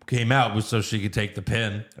Yim came out was so she could take the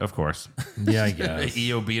pin. Of course. Yeah, I guess.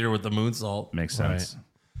 EO beat her with the moonsault. Makes sense.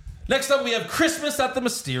 Next up, we have Christmas at the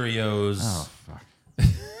Mysterios. Oh, fuck.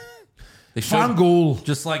 They showed, Fangul.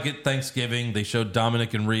 just like at Thanksgiving, they showed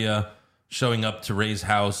Dominic and Rhea showing up to Ray's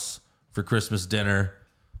house for Christmas dinner.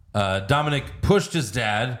 Dominic pushed his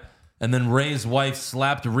dad, and then Ray's wife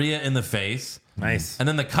slapped Rhea in the face. Nice. And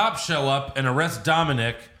then the cops show up and arrest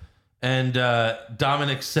Dominic. And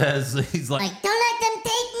Dominic says, he's like, Like, don't let them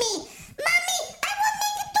take me. Mommy, I will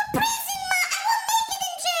make it to prison, Ma. I will make it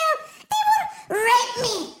in jail. They will rape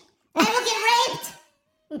me. I will get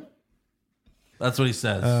raped. that's what he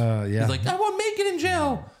says. Yeah. He's like, I won't make it in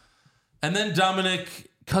jail. And then Dominic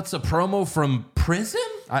cuts a promo from prison?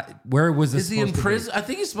 Where was this? Is he in supposed to be? prison? I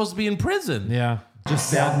think he's supposed to be in prison. Yeah. Just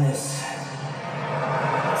Sadness.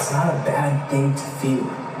 It's not a bad thing to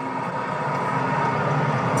feel.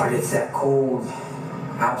 But it's that cold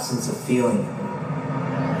absence of feeling.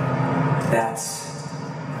 That's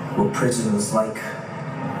what prison was like.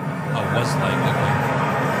 Oh, what's like?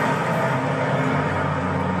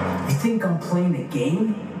 Okay. You think I'm playing a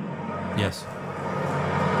game? Yes.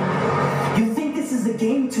 You think this is a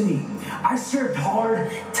game to me? I served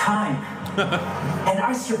hard time. And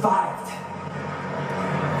I survived.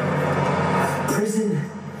 Prison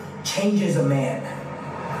changes a man.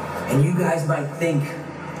 And you guys might think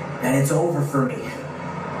that it's over for me.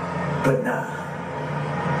 But nah.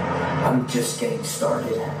 I'm just getting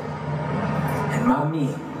started. And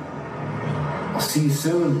mami, I'll see you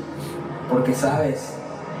soon. Porque sabes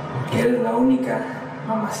que eres la única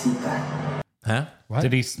mamacita. Huh? What?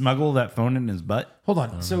 Did he smuggle that phone in his butt? Hold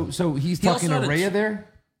on. So he's He talking also to had a Rhea there.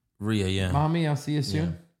 Rhea, yeah. Mommy, I'll see you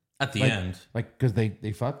soon. At the Like, end. like because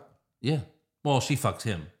they fuck. Yeah. Well, she fucked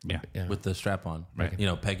him Yeah. with the strap on. Right. You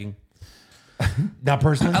know, pegging. Not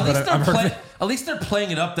personally, At but least, I've heard. at least they're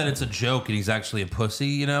playing it up that it's a joke and he's actually a pussy,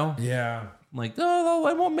 you know? Yeah. Like, oh,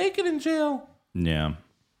 I won't make it in jail. Yeah.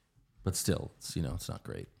 But still, it's not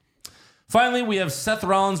great. Finally, we have Seth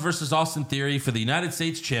Rollins versus Austin Theory for the United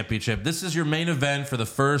States Championship. This is your main event for the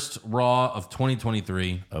first Raw of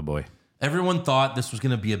 2023. Oh, boy. Everyone thought this was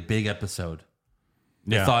going to be a big episode.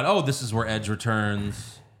 They thought, oh, this is where Edge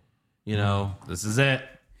returns. You know, This is it.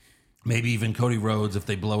 maybe even Cody Rhodes if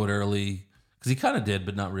they blow it early. Because he kind of did,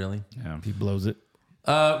 but not really. Yeah. He blows it.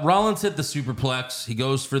 Rollins hit the superplex. He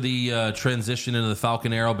goes for the transition into the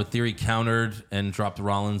Falcon Arrow, but Theory countered and dropped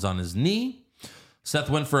Rollins on his knee.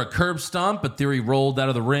 Seth went for a curb stomp, but Theory rolled out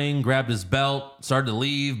of the ring, grabbed his belt, started to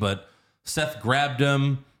leave, but Seth grabbed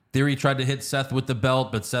him. Theory tried to hit Seth with the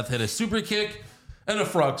belt, but Seth hit a super kick and a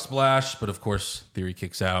frog splash, but of course, Theory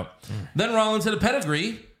kicks out. Then Rollins hit a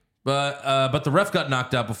pedigree, but the ref got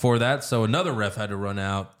knocked out before that, so another ref had to run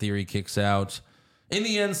out. Theory kicks out. In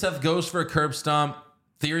the end, Seth goes for a curb stomp.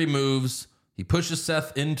 Theory moves. He pushes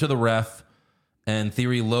Seth into the ref, and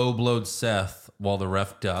Theory low-blowed Seth while the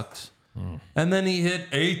ref ducked. And then he hit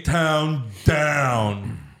A-Town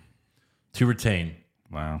down to retain.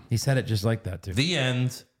 Wow. He said it just like that too. The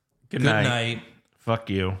end. Good night. night. Fuck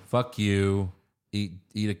you. Fuck you. Eat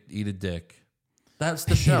a dick. That's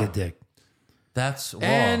the show. Eat a dick. That's Raw.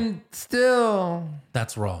 And still,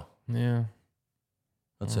 That's Raw. yeah,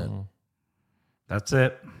 That's it. That's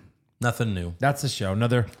it. Nothing new. that's the show.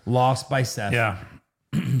 Another loss by Seth. Yeah.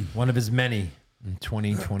 One of his many in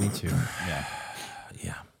 2022. Yeah.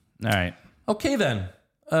 Yeah. All right. Okay, then.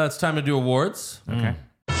 It's time to do awards. Okay.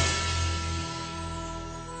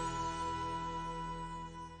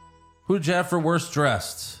 Who did you have for worst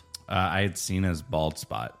dressed? I had seen his bald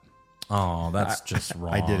spot. Oh, that's just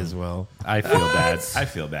wrong. I did as well. I feel bad. I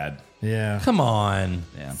feel bad. Yeah. Come on.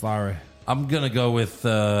 Yeah. Sorry. I'm going to go with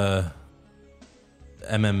MMM,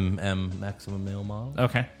 Maximum Male Model.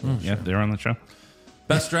 Okay. Yeah, they're on the show.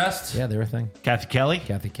 Best dressed? Yeah, they're a thing. Kathy Kelly.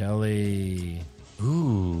 Kathy Kelly.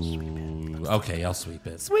 Ooh. Okay, I'll sweep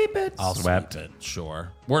it. Sweep it. I'll Swept. sweep it.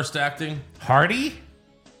 Sure. Worst acting? Hardy.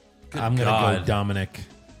 I'm going to God. go Dominic.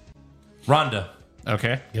 Rhonda.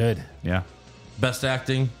 Okay. Good. Yeah. Best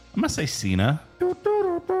acting? I'm gonna say Cena.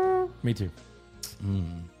 Me too.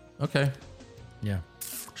 Okay. Yeah.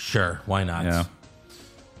 Sure. Why not?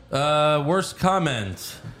 Yeah. Worst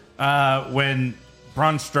comment? When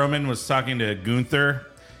Braun Strowman was talking to Gunther,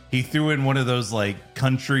 he threw in one of those like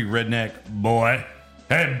country redneck boy.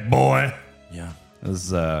 Hey boy. Yeah. It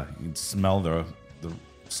was you'd smell the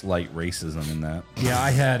slight racism in that. Yeah,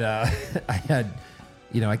 I had, I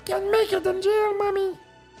can't make it in jail, mommy.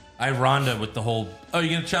 I Rhonda with the whole, oh, you're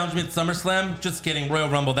going to challenge me at SummerSlam? Just kidding. Royal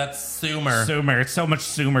Rumble, that's Sumer. Sumer. It's so much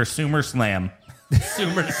Sumer. Sumer Slam.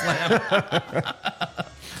 Sumer Slam.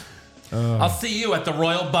 I'll see you at the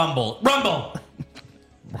Royal Rumble.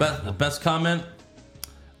 Best comment?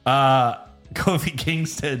 Kofi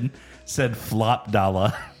Kingston said flop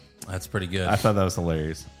dollar. That's pretty good. I thought that was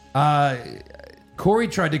hilarious. Corey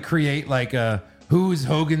tried to create like who's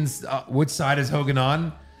Hogan's, which side is Hogan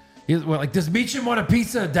on? He was like, does Meacham want a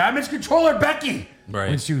piece of Damage Control or Becky? Right.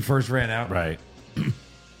 When she first ran out. Right. I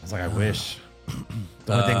was like, I wish.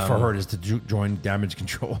 The only thing for her is to join Damage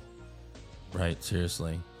Control. Right,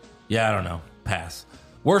 seriously. Yeah, I don't know. Pass.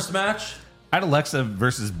 Worst match? I had Alexa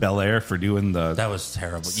versus Belair for doing the That was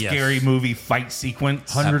terrible. scary Yes. movie fight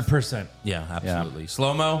sequence. 100%. Yeah, absolutely.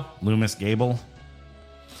 Slow-mo? Loomis Gable.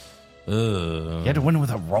 Ugh. You had to win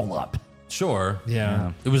with a roll up. Sure.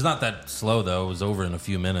 Yeah. It was not that slow, though. It was over in a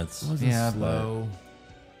few minutes. It wasn't slow.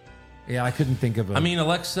 Yeah, I couldn't think of a... I mean,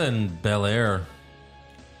 Alexa and Belair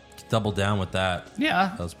doubled down with that.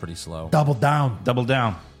 Yeah. That was pretty slow. double down. Double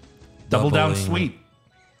down. Double down Doubling. sweet.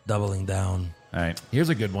 Doubling down. All right. Here's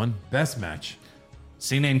a good one. Best match.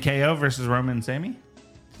 Cena and KO versus Roman and Sammy.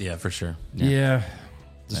 Yeah, for sure. Yeah.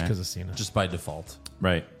 Just because of Cena. Just by default.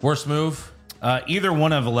 Right. Worst move? Either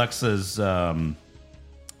one of Alexa's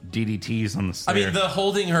DDTs on the I stair. mean, the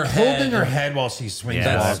holding her head. Holding her head while she swings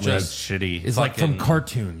yeah, that's off that's just- just shitty. is like from fucking-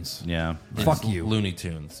 cartoons. Yeah. Fuck you. Looney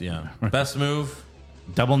Tunes, yeah. Best move?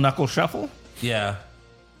 Double knuckle shuffle. Yeah.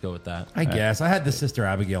 Go with that. I guess. I had the Sister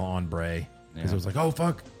Abigail on Bray. Because it was like, oh,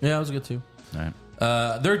 fuck. Yeah, that was good too. All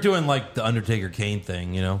right. They're doing like the Undertaker Kane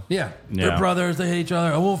thing, you know? Yeah. Yeah. They're brothers. They hate each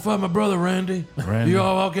other. I won't fight my brother, Randy. Randy. You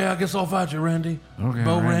all okay? I guess I'll fight you, Randy. Okay,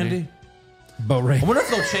 Bo Randy. Randy. Bo Ray. I wonder if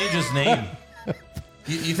they'll change his name.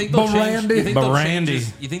 You think they'll Bo change? Randy. You think Bo they'll change Randy.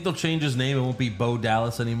 you think they'll change his name? It won't be Bo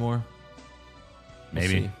Dallas anymore.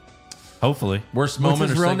 Maybe. see. Hopefully. Worst What's moment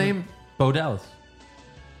his or real segment? name? Bo Dallas.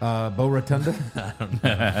 Bo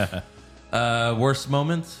Rotunda? Worst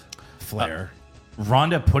moment? Flair.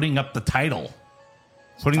 Ronda putting up the title.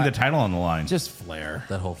 Putting the title on the line. Just Flair.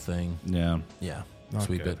 That whole thing. Yeah. Yeah. Not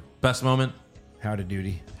Sweet good. bit. Best moment? Howdy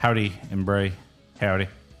doody. Howdy and Bray. Howdy.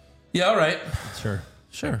 Yeah, all right. Sure.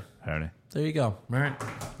 Sure. Howdy. There you go. All right.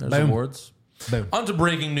 There's Boom. awards. Boom. On to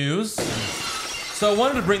breaking news. So I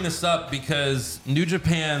wanted to bring this up because New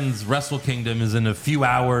Japan's Wrestle Kingdom is in a few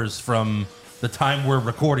hours from the time we're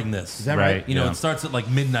recording this. Is that right? Right. You know, Yeah. it starts at like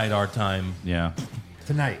midnight our time. Yeah.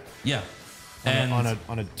 Tonight. Yeah. And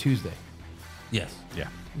On a Tuesday. yes. Yeah.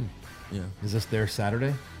 Yeah. Is this their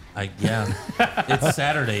Saturday? Yeah. It's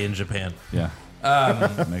Saturday in Japan. Yeah.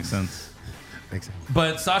 Makes sense. Makes sense.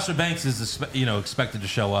 But Sasha Banks is expected to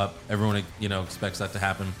show up. Everyone expects that to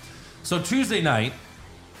happen. So Tuesday night,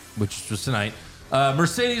 which was tonight,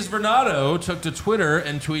 Mercedes Varnado took to Twitter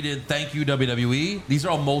and tweeted, "Thank you WWE." These are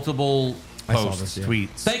all multiple I saw posts. this, yeah. Tweets.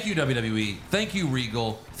 Thank you WWE. Thank you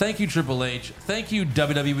Regal. Thank you Triple H. Thank you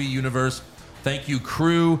WWE Universe. Thank you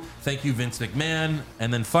Crew. Thank you Vince McMahon.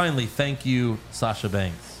 And then finally, thank you Sasha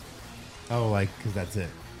Banks. Oh, because that's it.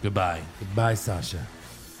 Goodbye Goodbye, Sasha.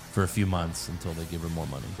 for a few months until they give her more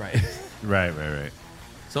money. Right. Right.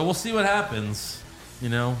 So we'll see what happens.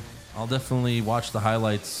 I'll definitely watch the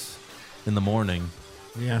highlights in the morning.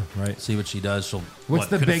 Yeah, right. See what she does. She'll What's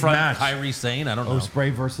the big confront match? Kairi Sane? I don't know.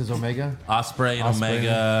 Ospreay versus Omega? Ospreay and Ospreay.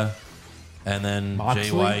 Omega, and then Moxley?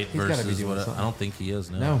 Jay White He's gotta be versus doing what? something. I don't think he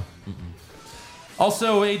is. No.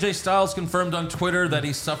 Also, AJ Styles confirmed on Twitter that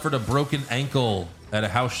he suffered a broken ankle at a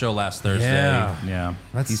house show last Thursday. Yeah. Yeah.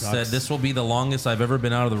 That He sucks. said, "This will be the longest I've ever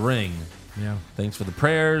been out of the ring. Yeah. Thanks for the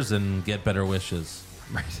prayers and get better wishes."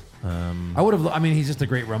 Right. I would have. He's just a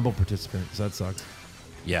great Rumble participant, so that sucks.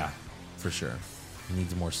 Yeah, for sure. He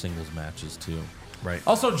needs more singles matches too. Right.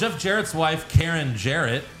 Also, Jeff Jarrett's wife, Karen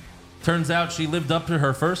Jarrett, turns out she lived up to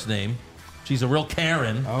her first name. She's a real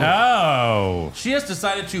Karen. Oh. She has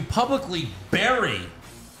decided to publicly bury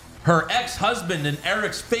her ex-husband and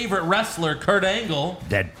Eric's favorite wrestler, Kurt Angle,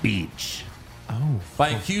 That beach. by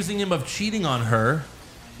accusing him of cheating on her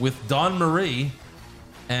with Dawn Marie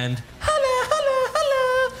and holla, holla,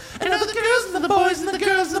 holla, and all the girls and the boys and the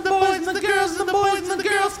girls and the boys and the girls and the boys and the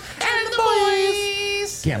girls and the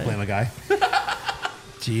boys. Can't blame a guy.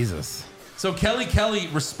 Jesus. So Kelly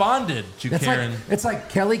responded to It's Karen. it's like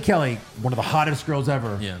Kelly, one of the hottest girls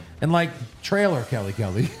ever. Yeah. And like trailer Kelly.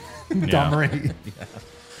 Yeah. Dawn Marie.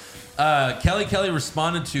 Kelly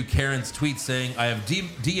responded to Karen's tweet saying, "I have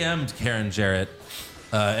DM'd Karen Jarrett,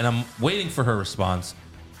 and I'm waiting for her response.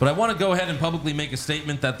 But I want to go ahead and publicly make a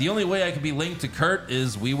statement that the only way I could be linked to Kurt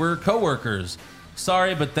is we were coworkers.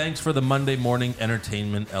 Sorry, but thanks for the Monday morning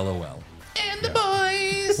entertainment, LOL." And the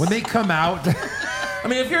boys. When they come out, I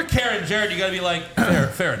mean, if you're Karen Jarrett, you got to be like,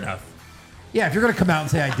 fair enough. yeah, if you're gonna come out and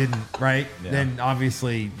say I didn't, right? Then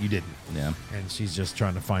obviously you didn't. Yeah. And she's just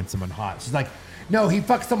trying to find someone hot. She's like, no, he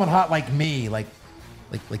fucked someone hot like me, like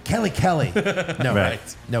Kelly. No, Right.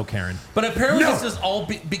 No, Karen. But apparently No. this is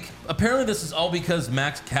all because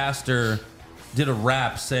Max Caster did a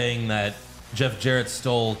rap saying that Jeff Jarrett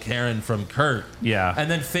stole Karen from Kurt. Yeah. And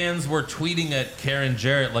then fans were tweeting at Karen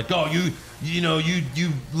Jarrett like, "Oh, you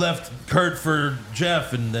left Kurt for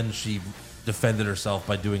Jeff," and then she defended herself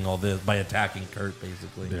by doing all this by attacking Kurt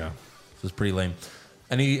basically. Yeah. This was pretty lame.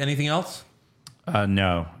 Anything else?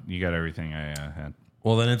 No, you got everything I had.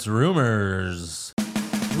 Well, then it's rumors.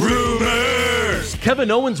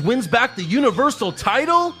 Kevin Owens wins back the Universal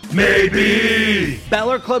title?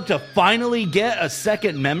 Balor Club to finally get a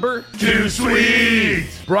second member? Too sweet!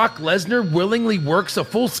 Brock Lesnar willingly works a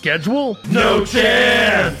full schedule? No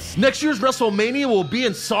chance! Next year's WrestleMania will be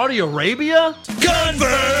in Saudi Arabia?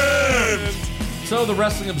 Confirmed! So the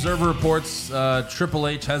Wrestling Observer reports Triple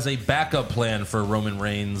H has a backup plan for Roman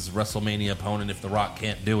Reigns' WrestleMania opponent if The Rock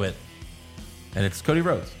can't do it. And it's Cody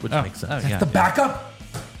Rhodes, which makes sense. yeah. The backup?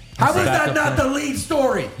 How is that backup not plan. the lead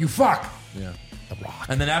story? You fuck. Yeah. The Rock.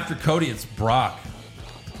 And then after Cody, it's Brock.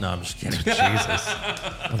 No, I'm just kidding. Jesus.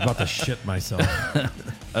 I was about to shit myself.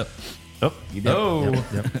 Oh, you did. Oh.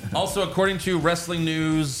 Yep. Also, according to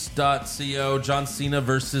WrestlingNews.co, John Cena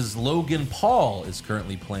versus Logan Paul is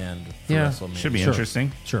currently planned for Yeah. WrestleMania. Should be Sure.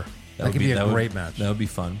 interesting. Sure. That would could be a that would- great match. That would be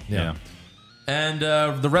fun. Yeah. And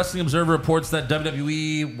the Wrestling Observer reports that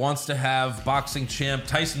WWE wants to have boxing champ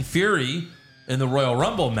Tyson Fury in the Royal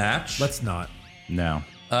Rumble match. Let's not. No.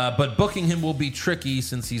 But booking him will be tricky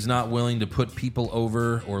since he's not willing to put people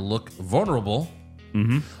over or look vulnerable.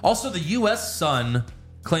 Mm-hmm. Also, the U.S. Sun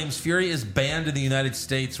claims Fury is banned in the United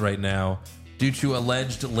States right now due to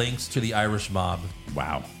alleged links to the Irish mob.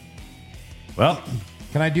 Wow. Well,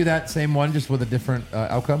 Can I do that same one just with a different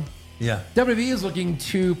outcome? Yeah. WWE is looking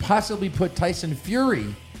to possibly put Tyson Fury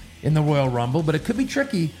in the Royal Rumble, but it could be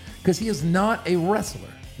tricky because he is not a wrestler.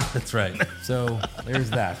 That's right. So there's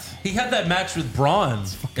that. He had that match with Braun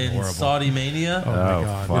in horrible. Saudi Mania. Oh, my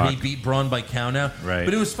God. When he beat Braun by countout. Right.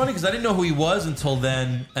 But it was funny because I didn't know who he was until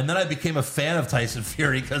then. And then I became a fan of Tyson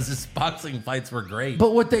Fury because his boxing fights were great.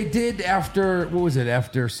 But what they did after, what was it,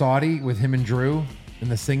 after Saudi with him and Drew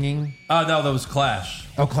and the singing? Oh, no, that was Clash.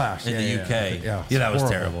 Oh, Clash. In the UK. Yeah, Yeah, that was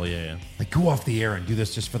horrible. terrible. Yeah. Like, go off the air and do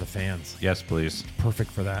this just for the fans. Yes, please.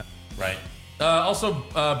 Perfect for that. Right. Also,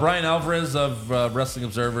 Brian Alvarez of Wrestling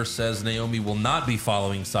Observer says Naomi will not be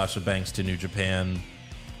following Sasha Banks to New Japan,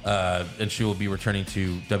 and she will be returning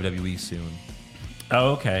to WWE soon.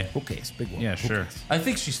 Oh, okay. Okay, it's a big one. Yeah, sure. I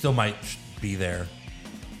think she still might be there.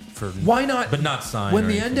 Why not? But not signed. When or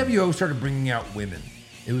the anything. NWO started bringing out women,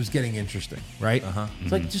 it was getting interesting, right? Uh-huh.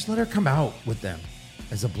 It's like, just let her come out with them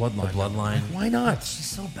as a bloodline. The bloodline. Like, why not? She's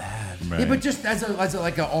so bad. Right. Yeah, but just as a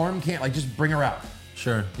like an arm can't, like, just bring her out.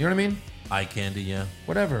 Sure. You know what I mean? Eye candy, yeah.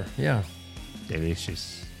 Whatever. Yeah.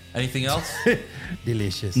 Delicious. Anything else?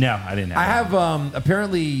 Delicious. No, I didn't have I that. have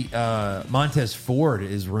apparently Montez Ford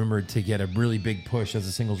is rumored to get a really big push as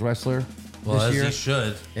a singles wrestler Well, this as year. he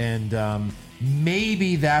should. And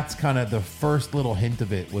maybe that's kind of the first little hint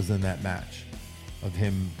of it was in that match of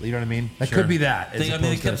him. You know what I mean? That Sure. could be that. as He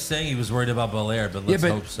opposed kept to- saying he was worried about Belair, but yeah, let's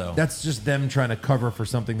but hope so. that's just them trying to cover for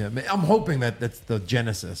something that I'm hoping that that's the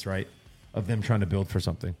genesis, right? Of them trying to build for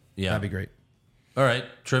something. Yeah. That'd be great. All right,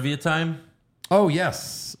 trivia time. Oh,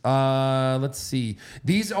 yes. Let's see.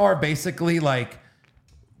 These are basically like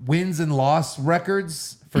wins and loss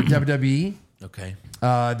records for WWE Okay.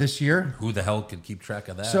 this year. Who the hell could keep track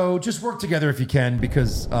of that? So just work together if you can,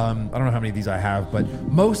 because I don't know how many of these I have, but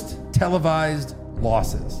most televised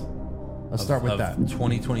losses. Let's start with that.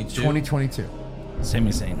 2022. 2022. Same.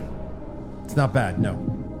 It's not bad,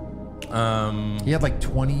 no. He had like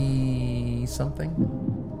 20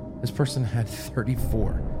 something. This person had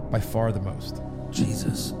 34, by far the most.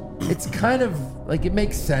 Jesus. It's kind of like, it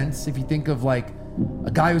makes sense if you think of like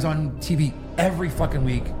a guy who's on TV every fucking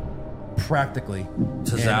week, practically. And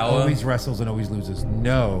Tozawa? always wrestles and always loses.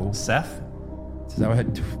 No. Seth? Tozawa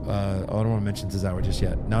had, I don't want to mention Tozawa just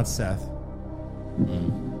yet. Not Seth.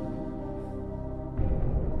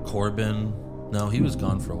 Corbin. No, he was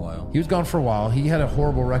gone for a while. He was gone for a while. He had a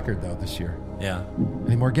horrible record though this year. Yeah.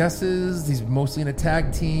 Any more guesses? He's mostly in a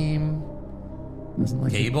tag team. Doesn't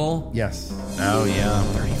like Gable? Yes. Oh, yeah.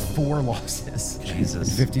 34 losses.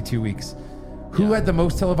 Jesus. 52 weeks. Who had the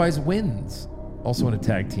most televised wins? Also in a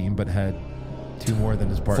tag team, but had 2 more than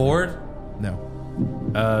his partner. Ford? No.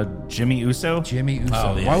 Jimmy Uso? Jimmy Uso.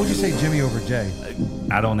 Oh, yeah. Why would you say Jimmy over Jay?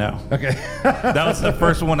 I don't know. Okay. That was the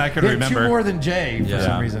first one I could He had remember. 2 more than Jay for Yeah.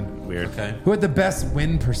 some reason. Weird. Okay. Who had the best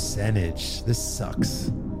win percentage? This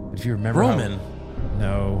sucks. If you remember. Roman.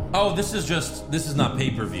 No. Oh, this is not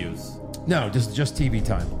pay-per-views. No, just TV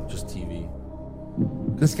time. Just TV.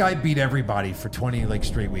 This guy beat everybody for 20 like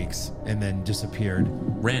straight weeks and then disappeared.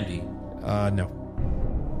 Randy. No.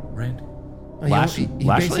 Randy. He Lashley?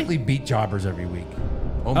 basically beat jobbers every week.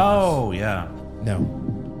 Oh, yeah. No.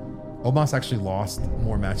 Omos actually lost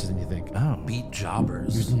more matches than you think. Oh. Beat He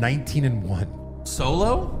jobbers. was 19-1.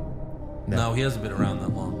 Solo? No, he hasn't been around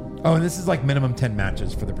that long. Oh, and this is like minimum 10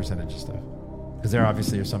 matches for the percentage stuff. Because there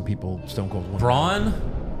obviously are some people Stone Cold won. Braun?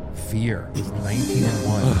 Fear is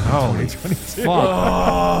 19-1. Holy 2022.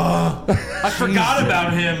 I forgot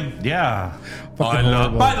about him. Yeah. Fucking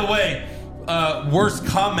horrible. By the way, worst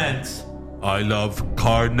comment. I love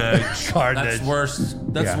Carnage. Carnage. That's worst.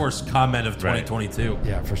 That's Yeah. worst comment of 2022.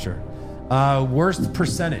 Yeah, for sure. Worst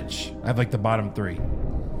percentage. I have like the bottom 3.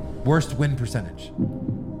 Worst win percentage.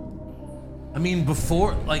 I mean,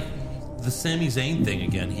 before like the Sami Zayn thing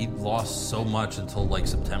again, he lost so much until like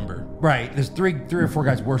September. Right. There's three or four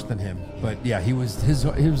guys worse than him. But yeah, he was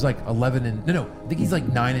like 11 and no, I think he's like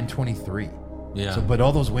 9 and 23. Yeah. So, but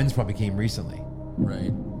all those wins probably came recently.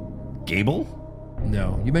 Right. Gable?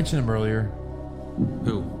 No, you mentioned him earlier.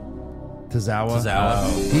 Who? Tozawa.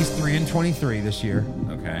 Tozawa. He's 3 and 23 this year.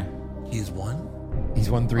 Okay. He's won. He's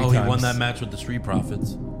won 3 Oh, times. he won that match with the Street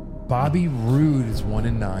Profits. Bobby Roode is 1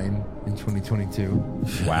 and 9 in 2022.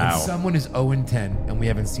 Wow. And someone is 0 and 10, and we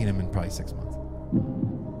haven't seen him in probably 6 months.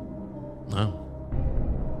 Oh.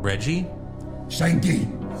 Reggie? Shanky.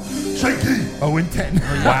 0 and 10.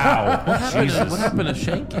 Wow. What happened to Jesus.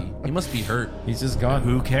 Shanky? He must be hurt. He's just gone.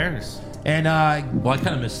 Who cares? And Well, I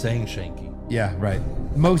kind of miss saying Shanky. yeah, right.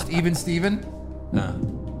 Most even Steven.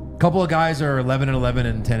 Couple of guys are 11 and 11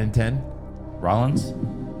 and 10 and 10. Rollins?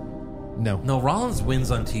 No. No, Rollins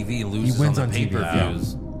wins on TV and loses He wins on on the TV,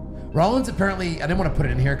 pay-per-views. Rollins apparently, I didn't want to put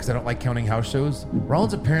it in here because I don't like counting house shows.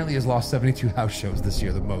 Rollins apparently has lost 72 house shows this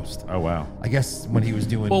year, the most. Oh, wow. I guess when he was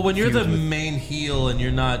doing. Well, when you're the feuds with- main heel and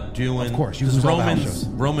you're not doing, Of course, you because lose all the house shows.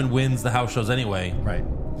 Roman wins the house shows anyway. Right.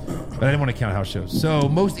 But I didn't want to count house shows. So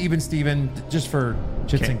most even Steven, just for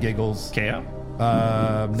shits and giggles. KO?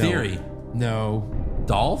 No. Theory. No.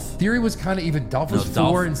 Dolph? Theory was kind of even. Dolph was No,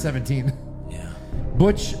 4 Dolph- and 17. Yeah.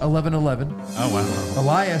 Butch 11-11. Oh, wow.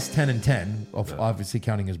 Elias 10-10. Obviously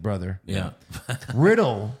counting his brother. Yeah.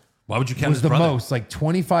 Riddle Why would you count was his the brother? most, like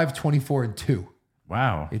 25, 24, and 2.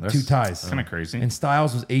 Wow. It, 2 ties. Kind of crazy. And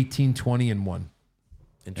Styles was 18, 20, and 1.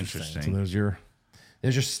 Interesting. So there's your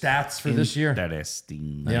stats for this year.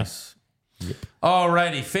 Interesting. Nice.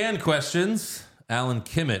 Alrighty, fan questions. Alan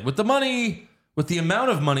Kimmett. With the amount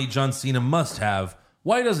of money John Cena must have,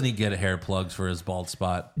 why doesn't he get hair plugs for his bald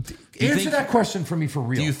spot? Answer that question for me for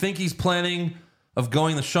real. Do you think he's planning of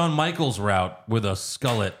going the Shawn Michaels route with a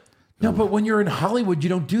skullet? No, but when you're in Hollywood, you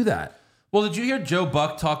don't do that. Well, did you hear Joe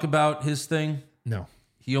Buck talk about his thing? No.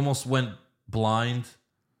 He almost went blind.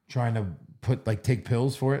 Trying to take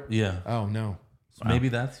pills for it? Yeah. Oh, no. So maybe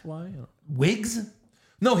that's why. Wigs?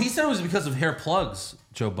 No, he said it was because of hair plugs,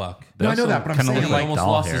 Joe Buck. No, I know that, but I'm Kinda saying look He like almost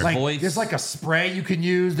doll lost hair. his like voice. there's like a spray you can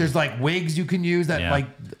use. There's like wigs you can use that Yeah. like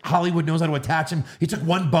Hollywood knows how to attach him. He took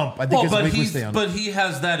one bump. I think well, his but wig would stay on. but he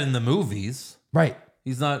has that in the movies. Right.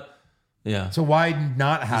 He's not. Yeah. So why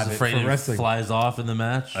not have He's it afraid for it wrestling? flies off in the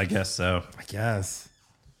match. I guess so. I guess.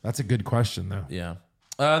 That's a good question, though. Yeah.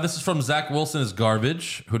 This is from Zach Wilson is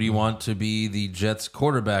garbage. Who do you want to be the Jets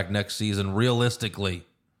quarterback next season, realistically?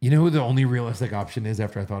 You know who the only realistic option is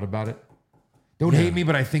after I thought about it? Don't hate me,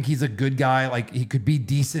 but I think he's a good guy. Like, he could be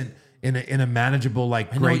decent in a manageable,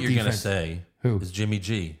 like, I know great what you're going to defense. say. Who? Is Jimmy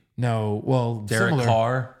G. No, well, Derek similar.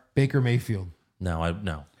 Carr. Baker Mayfield. No.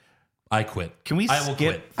 I quit. Can we I will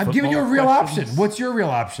skip? quit. I'm giving you a Football real questions? option. What's your real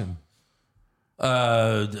option?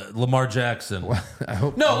 Lamar Jackson. I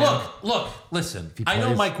hope. No, look, listen. I know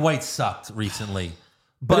plays. Mike White sucked recently,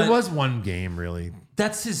 But but it was one game, really.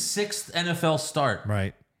 that's his 6th NFL start.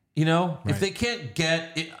 Right. You know, if Right. they can't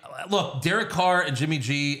get it, look, Derek Carr and Jimmy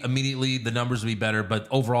G, immediately the numbers will be better, but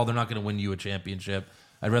overall they're not going to win you a championship.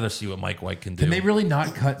 I'd rather see what Mike White can do. Can they really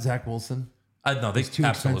not cut Zach Wilson? No, they too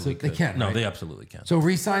absolutely expensive? They could. can, No, right? they absolutely can. So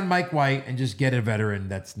re-sign Mike White and just get a veteran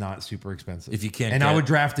that's not super expensive. If you can't and I get- would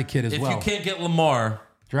draft a kid as if well. you can't get Lamar,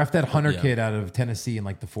 Draft that Hunter Yeah. kid out of Tennessee in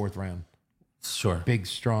like the 4th round. sure. Big,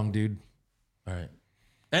 strong dude. All right.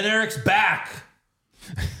 And Eric's back.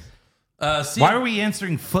 See, Why are we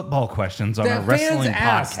answering football questions on a wrestling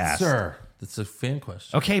podcast? sir. It's a fan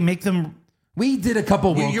question. Okay, make them. We did a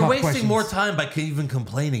couple World You're Cup wasting questions. more time by even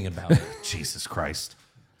complaining about it. Jesus Christ.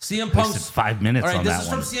 CM Wasted Punk's 5 minutes All right, on this that is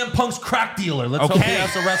one. from CM Punk's crack dealer. Let's hope Okay. he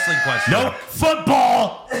asks a wrestling question. Nope.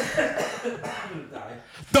 Football.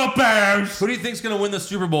 The Bears. Who do you think's going to win the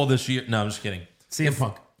Super Bowl this year? No, I'm just kidding. CM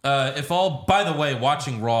Punk. By the way,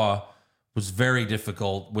 watching Raw was very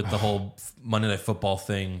difficult with the whole Monday Night Football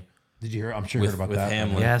thing. Did you hear? I'm sure you With- heard about with that.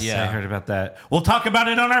 Hamlin. Yes, Yeah. I heard about that. We'll talk about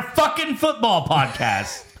it on our fucking football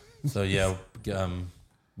podcast. So yeah,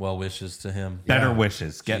 well wishes to him. Better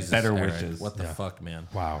wishes. Get Jesus, better Eric, wishes. What the fuck, man?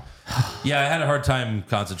 Wow. Yeah, I had a hard time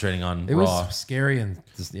concentrating on It Raw. was scary and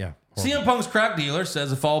just, yeah. horrible. CM Punk's crack dealer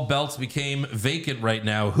says if all belts became vacant right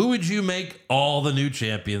now, who would you make all the new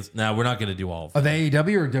champions? Now, we're not going to do all of Are them. they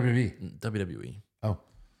AEW or WWE? WWE. Oh.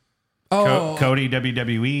 Oh. Cody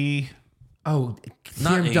WWE. Oh.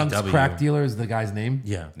 Not CM Punk's AEW. crack dealer is the guy's name?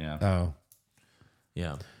 Yeah. Yeah. Oh.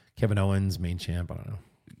 Yeah. Kevin Owens, main champ. I don't know.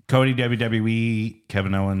 Cody WWE.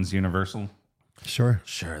 Kevin Owens Universal. Sure.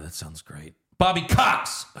 Sure, that sounds great. Bobby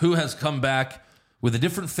Cox, who has come back with a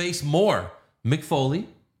different face more. Mick Foley,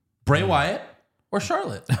 Bray Wyatt, or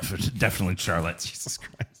Charlotte? Definitely Charlotte. Jesus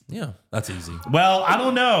Christ. Yeah, that's easy. Well, I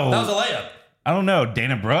don't know. That was a layup. I don't know.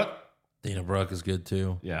 Dana Brooke. Dana Brooke is good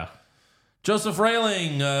too. Yeah. Joseph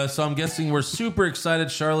Railing. So I'm guessing we're super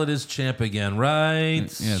excited Charlotte is champ again, right?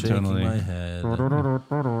 Yeah, Shaking totally. my head.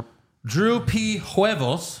 Drew P.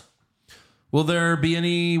 Huevos. Will there be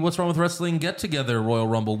any What's Wrong with Wrestling get-together Royal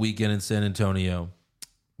Rumble weekend in San Antonio?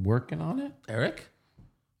 Working on it? Eric?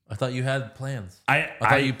 I thought you had plans. I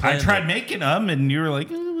thought you planned tried it. making them, and you were like,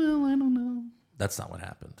 well, I don't know. That's not what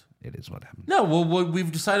happened. It is what happened. No, well,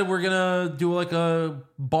 we've decided we're going to do like a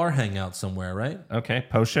bar hangout somewhere, right? Okay.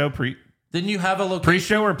 Post show, Didn't you have a location?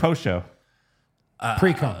 pre-show or post show?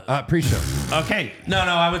 Pre-show. Okay. No,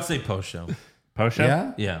 I would say post-show. Post show?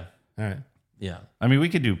 Yeah? Yeah, All right. yeah. I mean, we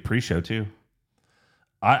could do pre-show too.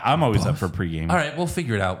 I'm always up for pre-game. All right, we'll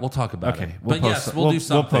figure it out. We'll talk about Okay. it. We'll But post, yes, we'll do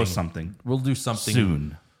something. We'll post something We'll do something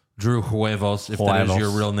soon. Drew Huevos, if that is Huevos.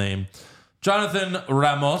 your real name. Jonathan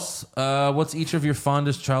Ramos, what's each of your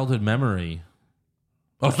fondest childhood memory?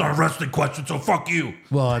 Oh, it's not a wrestling question, so fuck you.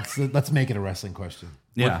 Well, let's make it a wrestling question.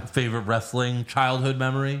 Yeah. What favorite wrestling childhood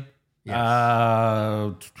memory?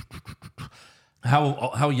 Uh,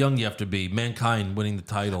 How young you have to be? Mankind winning the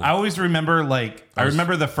title. I always remember, I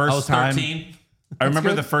remember the I first was time. 13. I remember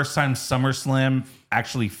good. the first time SummerSlam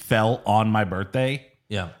actually fell on my birthday.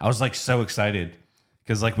 Yeah. I was so excited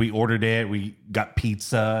because we ordered it, we got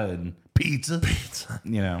pizza and pizza.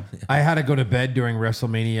 I had to go to bed during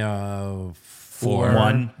WrestleMania 4.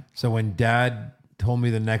 1. So when Dad told me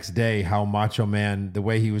the next day how Macho Man, the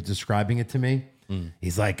way he was describing it to me,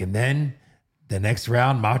 he's like, and then the next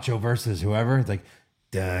round, Macho versus whoever. It's like,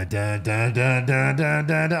 da, da, da, da, da, da,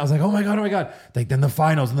 da, da. I was like, oh my God. Like, then the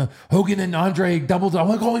finals and the Hogan and Andre doubled. I'm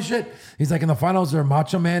like, holy shit. He's like, in the finals are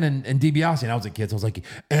Macho Man and DiBiase. And I was a kid, so I was like,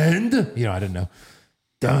 and? I didn't know.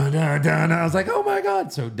 Da, da, da, da. I was like, oh my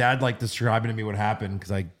God. So Dad describing to me what happened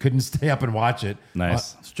because I couldn't stay up and watch it.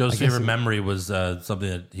 Nice. Joe's I guess favorite it- memory was something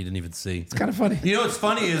that he didn't even see. It's kind of funny. You know what's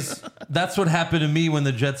funny is that's what happened to me when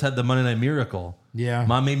the Jets had the Monday Night Miracle. Yeah.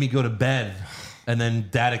 Mom made me go to bed, and then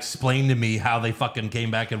Dad explained to me how they fucking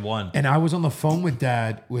came back and won. And I was on the phone with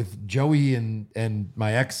Dad with Joey and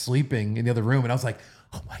my ex sleeping in the other room, and I was like,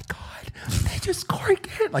 "Oh my God, they just scored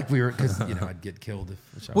again!" Like we were, because I'd get killed.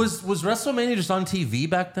 Was WrestleMania just on TV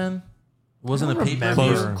back then? Wasn't a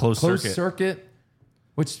paper Closed circuit.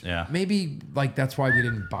 Which Yeah. maybe that's why we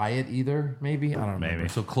didn't buy it either. Maybe I don't know. Maybe.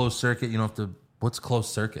 So closed circuit, you don't have to. What's closed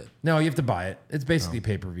circuit? No, you have to buy it. It's basically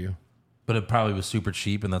pay per view. But it probably was super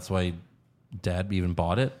cheap, and that's why Dad even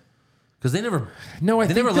bought it. Because they never. No, I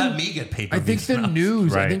they think never the- let me get paper. I think the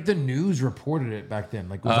news. Right. I think the news reported it back then.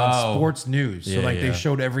 Like it was on sports news. So Yeah, they yeah.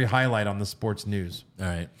 showed every highlight on the sports news. All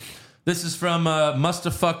right. This is from Must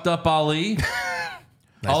Have Fucked Up Ali.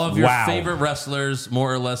 All of your Wow. favorite wrestlers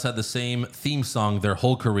more or less had the same theme song their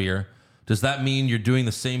whole career. Does that mean you're doing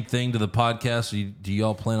the same thing to the podcast? Or do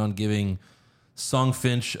y'all plan on giving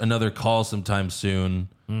Songfinch another call sometime soon?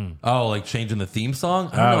 Oh, like changing the theme song?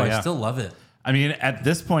 I don't know. yeah. I still love it. I mean, at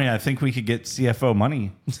this point, I think we could get CFO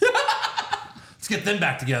money. Let's get them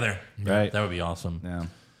back together. Right. That would be awesome.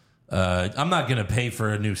 Yeah. I'm not going to pay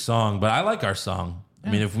for a new song, but I like our song. I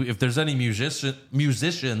mean, if there's any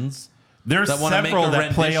musicians There's that wanna make several a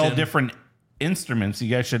that play all rendition. different instruments. You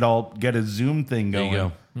guys should all get a Zoom thing There going.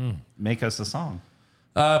 you go. Make us a song.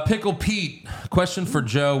 Pickle Pete, question for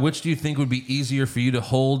Joe. Which do you think would be easier for you to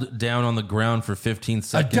hold down on the ground for 15 A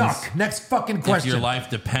seconds? duck. Next fucking If question. your life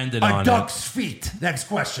depended A on duck's feet. Next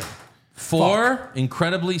question. it. 4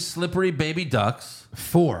 incredibly slippery baby ducks.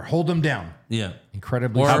 4. Hold them down. Yeah.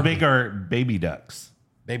 Incredibly. Or- How big are baby ducks?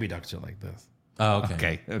 Baby ducks are like this. Oh, okay.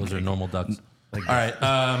 Okay, Those okay. are normal ducks. All right.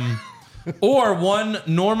 Or 1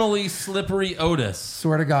 normally slippery Otis.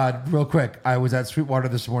 Swear to God, real quick, I was at Sweetwater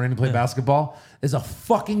this morning to play basketball. There's a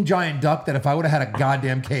fucking giant duck that if I would have had a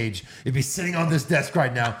goddamn cage, it'd be sitting on this desk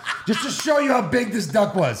right now, just to show you how big this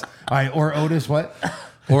duck was. All right, or Otis, what?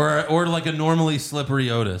 Or like a normally slippery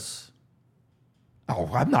Otis. Oh,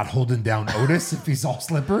 I'm not holding down Otis if he's all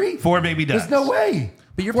slippery. 4 baby ducks. There's no way.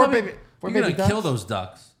 But you're Four probably baby- four you're baby gonna kill ducks? those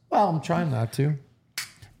ducks. Well, I'm trying not to.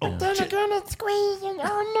 Then I'm gonna squeeze and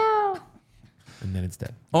oh no. And then it's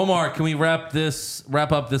dead. Omar, can we wrap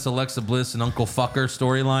up this Alexa Bliss and Uncle Fucker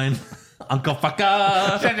storyline? Uncle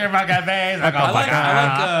Fucker. Shut your fucking face. I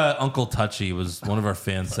like Uncle Touchy. Was one of our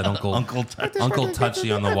fans said Uncle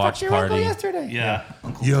Touchy on the watch party. Yesterday. Yeah.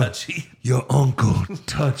 Touchy. Your Uncle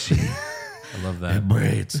Touchy. I love that.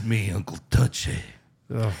 Bray, it's me, Uncle Touchy.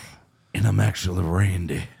 And I'm actually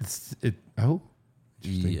Randy.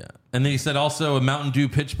 Yeah. And then he said also a Mountain Dew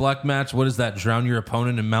pitch black match. What is that? Drown your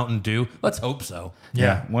opponent in Mountain Dew? Let's hope so.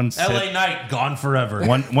 Yeah. One sip. LA Knight gone forever.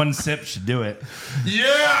 One sip should do it.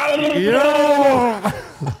 Yeah.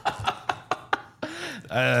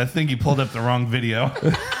 I think you pulled up the wrong video.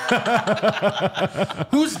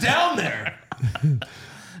 Who's down there?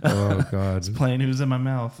 Oh, God. Playing Who's in My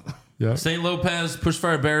Mouth. St. Lopez,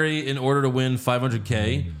 Pushfire Barry, in order to win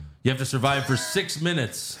 500K, you have to survive for 6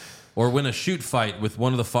 minutes or win a shoot fight with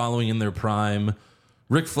one of the following in their prime: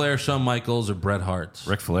 Ric Flair, Shawn Michaels, or Bret Hart.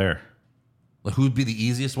 Ric Flair. Like, who would be the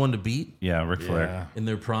easiest one to beat Yeah, Ric Flair. in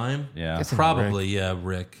their prime? Yeah. Probably, yeah,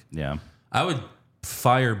 Rick. Yeah. I would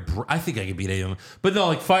fire. I think I could beat any of them, but no,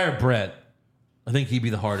 like fire Brett. I think he'd be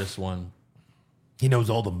the hardest one. He knows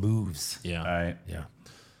all the moves. Yeah, All right. Yeah.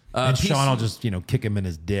 And PC Sean will just, kick him in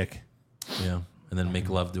his dick. yeah, and then make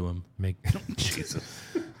love to him. Make Jesus.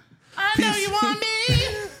 I know you want me.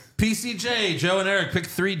 PCJ, Joe and Eric picked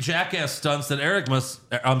 3 jackass stunts that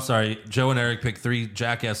Joe and Eric picked 3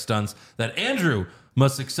 jackass stunts that Andrew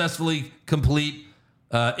must successfully complete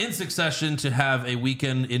in succession to have a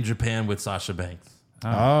weekend in Japan with Sasha Banks.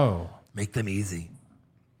 Oh. Make them easy.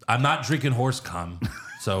 I'm not drinking horse cum,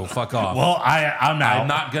 so fuck off. Well, I'm out. I'm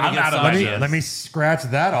not gonna I'm get out of Sasha. ideas. Let me scratch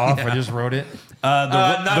that off. I just wrote it.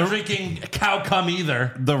 Not drinking cow cum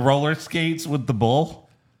either. The roller skates with the bull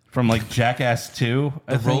from like Jackass 2.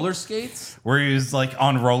 The roller skates? Where he was like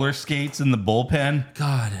on roller skates in the bullpen.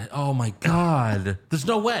 God, oh my God. There's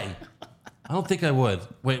no way. I don't think I would.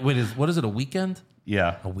 Wait, what is it, a weekend?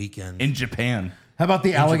 Yeah. A weekend. In Japan. How about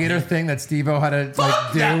the alligator thing that Steve-O had to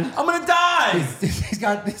like do? Yeah, I'm going to die. He's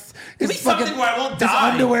got this. Give me something where I won't his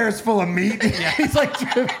die. underwear is full of meat. He's like,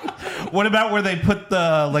 What about where they put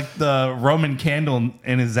the Roman candle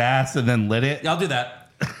in his ass and then lit it? Yeah, I'll do that.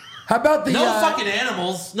 how about the No fucking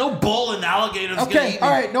animals. No bull and alligators. Okay, all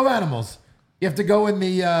right, no animals. You have to go in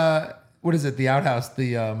the what is it? The outhouse,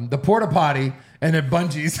 the porta potty, and then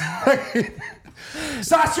bungees.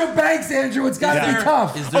 Sasha Banks, Andrew. It's got to be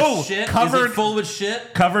tough. Is there Oh, shit? covered- Is it full with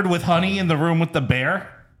shit? Covered with honey in the room with the bear?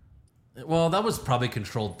 Well, that was probably a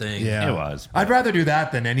controlled thing. Yeah, It was. I'd rather do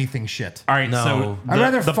that than anything shit. All right, No. so I'd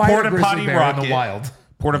rather the fight a porta grizzly potty bear rocket. in the wild.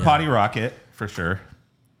 Porta potty rocket, for sure.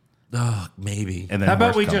 Oh, maybe. And then How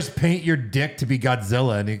about horse we cum. just paint your dick to be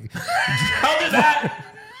Godzilla and I'll do that.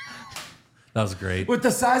 That was great. with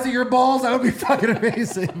the size of your balls? That would be fucking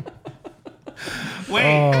amazing. Wait.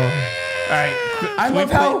 All right. I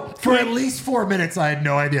love how for at least 4 minutes I had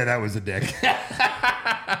no idea that was a dick.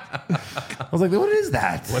 I was like, what is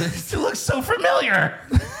that? It looks so familiar.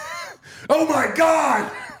 Oh my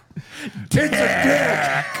God! It's a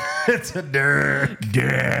dick! It's a dick.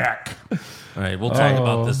 All right, we'll talk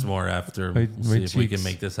about this more after. My See if we cheeks. can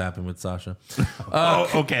make this happen with Sasha.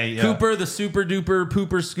 Okay. Yeah. Cooper, the super duper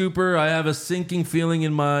pooper scooper. I have a sinking feeling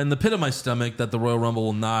in the pit of my stomach that the Royal Rumble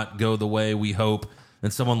will not go the way we hope,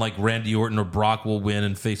 and someone like Randy Orton or Brock will win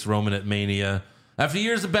and face Roman at Mania. After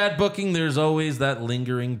years of bad booking, there's always that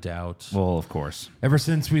lingering doubt. Well, of course. Ever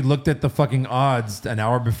since we looked at the fucking odds an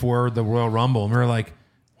hour before the Royal Rumble, and we were like,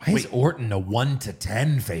 why is Orton a 1 to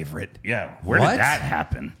 10 favorite? Yeah. Where What? did that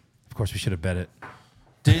happen? Of course, we should have bet it.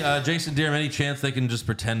 Jason Deerham, any chance they can just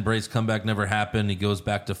pretend Bray's comeback never happened? He goes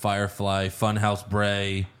back to Firefly, Funhouse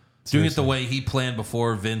Bray, doing it the way he planned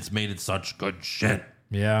before Vince made it such good shit.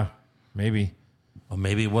 Yeah, maybe. Well,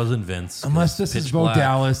 maybe it wasn't Vince. Unless this is Pitch Bo Black.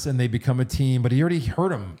 Dallas and they become a team, but he already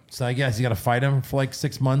hurt him. So I guess you got to fight him for like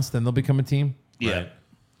 6 months, then they'll become a team. Yeah.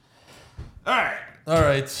 Right. All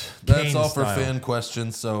right. That's Kane all for style. fan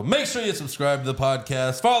questions. So make sure you subscribe to the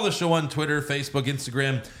podcast. Follow the show on Twitter, Facebook,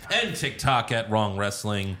 Instagram, and TikTok at Wrong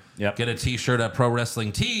Wrestling. Yep. Get a t-shirt at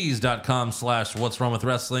prowrestlingtees.com/what's wrong with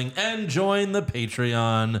wrestling and join the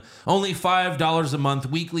Patreon. Only $5 a month,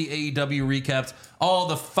 weekly AEW recaps, all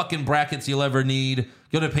the fucking brackets you'll ever need.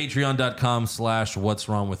 Go to patreon.com/what's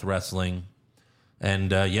wrong with wrestling.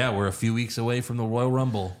 And yeah, we're a few weeks away from the Royal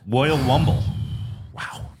Rumble. Royal Rumble.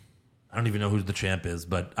 Wow. I don't even know who the champ is,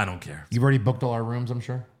 but I don't care. You've already booked all our rooms, I'm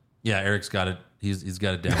sure. Yeah, Eric's got it. He's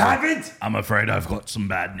got it down. Haven't? I'm afraid I've got some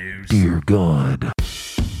bad news. Dear God.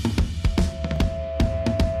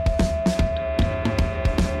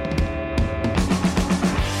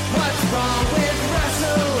 What's wrong with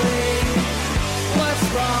wrestling? What's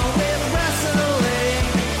wrong with wrestling?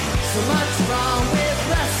 So much wrong with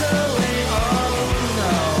wrestling. Oh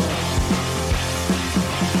no.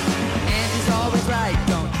 And he's always right.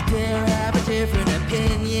 Don't you dare have a different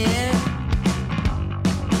opinion.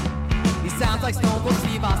 He sounds like Stone Cold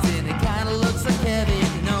Steve Austin. It kinda looks like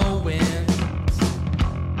Kevin Owens.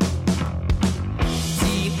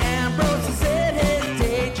 Dean Ambrose is in his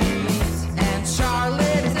daydreams, and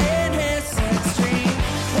Charlotte is in his sex dream.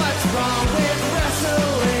 What's wrong with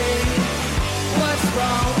wrestling? What's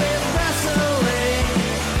wrong with wrestling?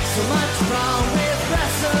 So much wrong with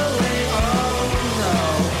wrestling. Oh no.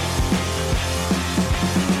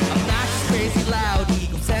 Obnoxious, crazy, loud,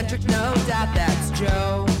 egocentric, no doubt that's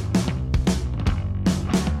Joe.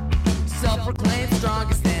 Self-proclaimed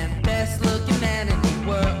strongest and best-looking man in the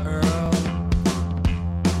world.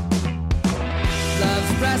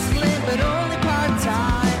 Loves wrestling, but only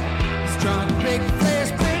part-time. Strong, big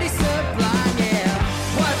players, pretty sublime, yeah.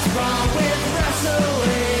 What's wrong with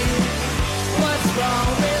wrestling? What's wrong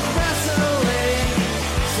with wrestling?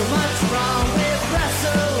 So much wrong with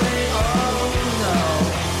wrestling, oh no.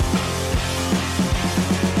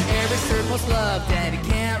 Eric's third most loved, and he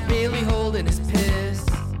can't really hold in his piss.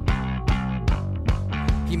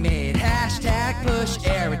 He made hashtag push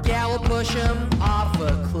Eric, yeah, we'll push him off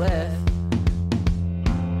a cliff.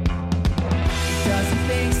 He doesn't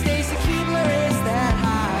think Stacy Keibler is that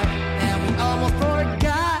high, and we almost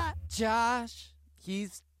forgot Josh.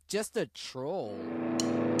 He's just a troll.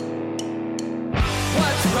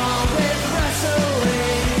 What's wrong with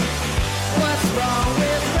wrestling? What's wrong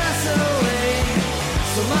with wrestling?